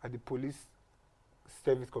to at the Police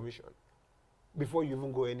Service Commission before you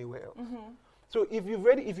even go anywhere else. So if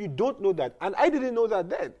you don't know that, and I didn't know that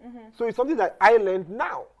then, so it's something that I learned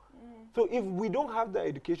now. So if we don't have that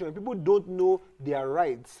education, people don't know their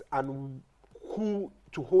rights and who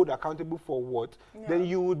to hold accountable for what, then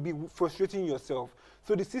you would be frustrating yourself.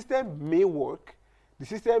 So the system may work, the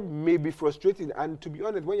system may be frustrating, and to be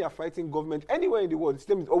honest, when you're fighting government anywhere in the world, the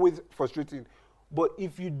system is always frustrating. But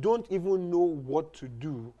if you don't even know what to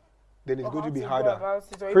do, then it's going to be harder.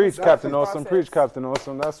 Preach, Captain Awesome. Preach, Captain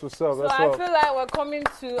Awesome. That's what's up. So I feel like we're coming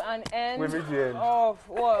to an end of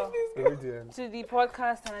what? To the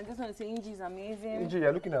podcast, and I just want to say Inji is amazing. Inji,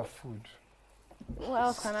 you're looking at food. What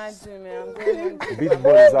else can I do, man? I'm going hungry.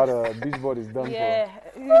 Beachbody is done Yeah,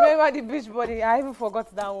 you remember the Beachbody? I even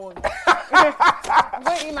forgot that one. I'm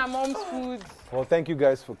going to eat my mom's food. Well, thank you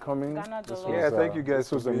guys for coming. Thank you guys.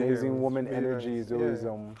 This was amazing. Woman energy is always It's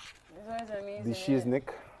always amazing. the she's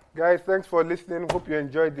Nick. Guys, thanks for listening. Hope you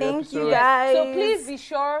enjoyed the episode. Thank you, guys. So please be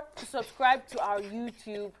sure to subscribe to our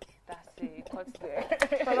YouTube. That's it. Cut there.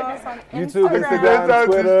 Follow us on YouTube, Instagram. Instagram,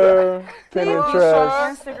 Twitter,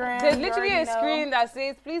 Pinterest. Instagram. There's you literally already a know. screen that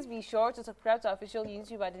says, please be sure to subscribe to our official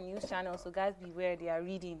YouTube at the news channel. So guys, beware, they are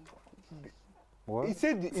reading. What? He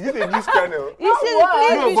said, is it a news channel? You said,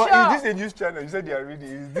 please No, be but sure. is this a news channel? You said they are reading.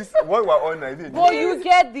 Is this what we're on? Is it? But you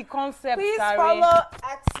get the concept, Please Kari. follow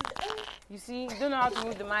You see, you don't know how to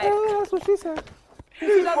move the mic. That's what she said.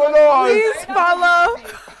 Please follow us.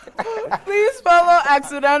 Please follow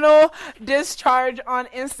Accidental Discharge on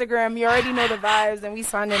Instagram. You already know the vibes, and we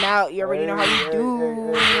signing out. You already know how you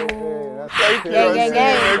do. Thank you. Gang, gang,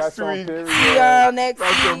 gang. Next week. See y'all next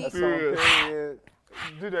That's on week. period.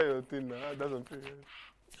 Do that your thing now. That's on period.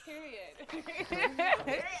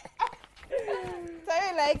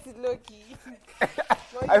 Terry likes it low key.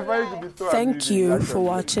 I find it to be so Thank amusing, you actually, for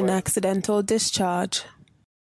watching but- Accidental Discharge.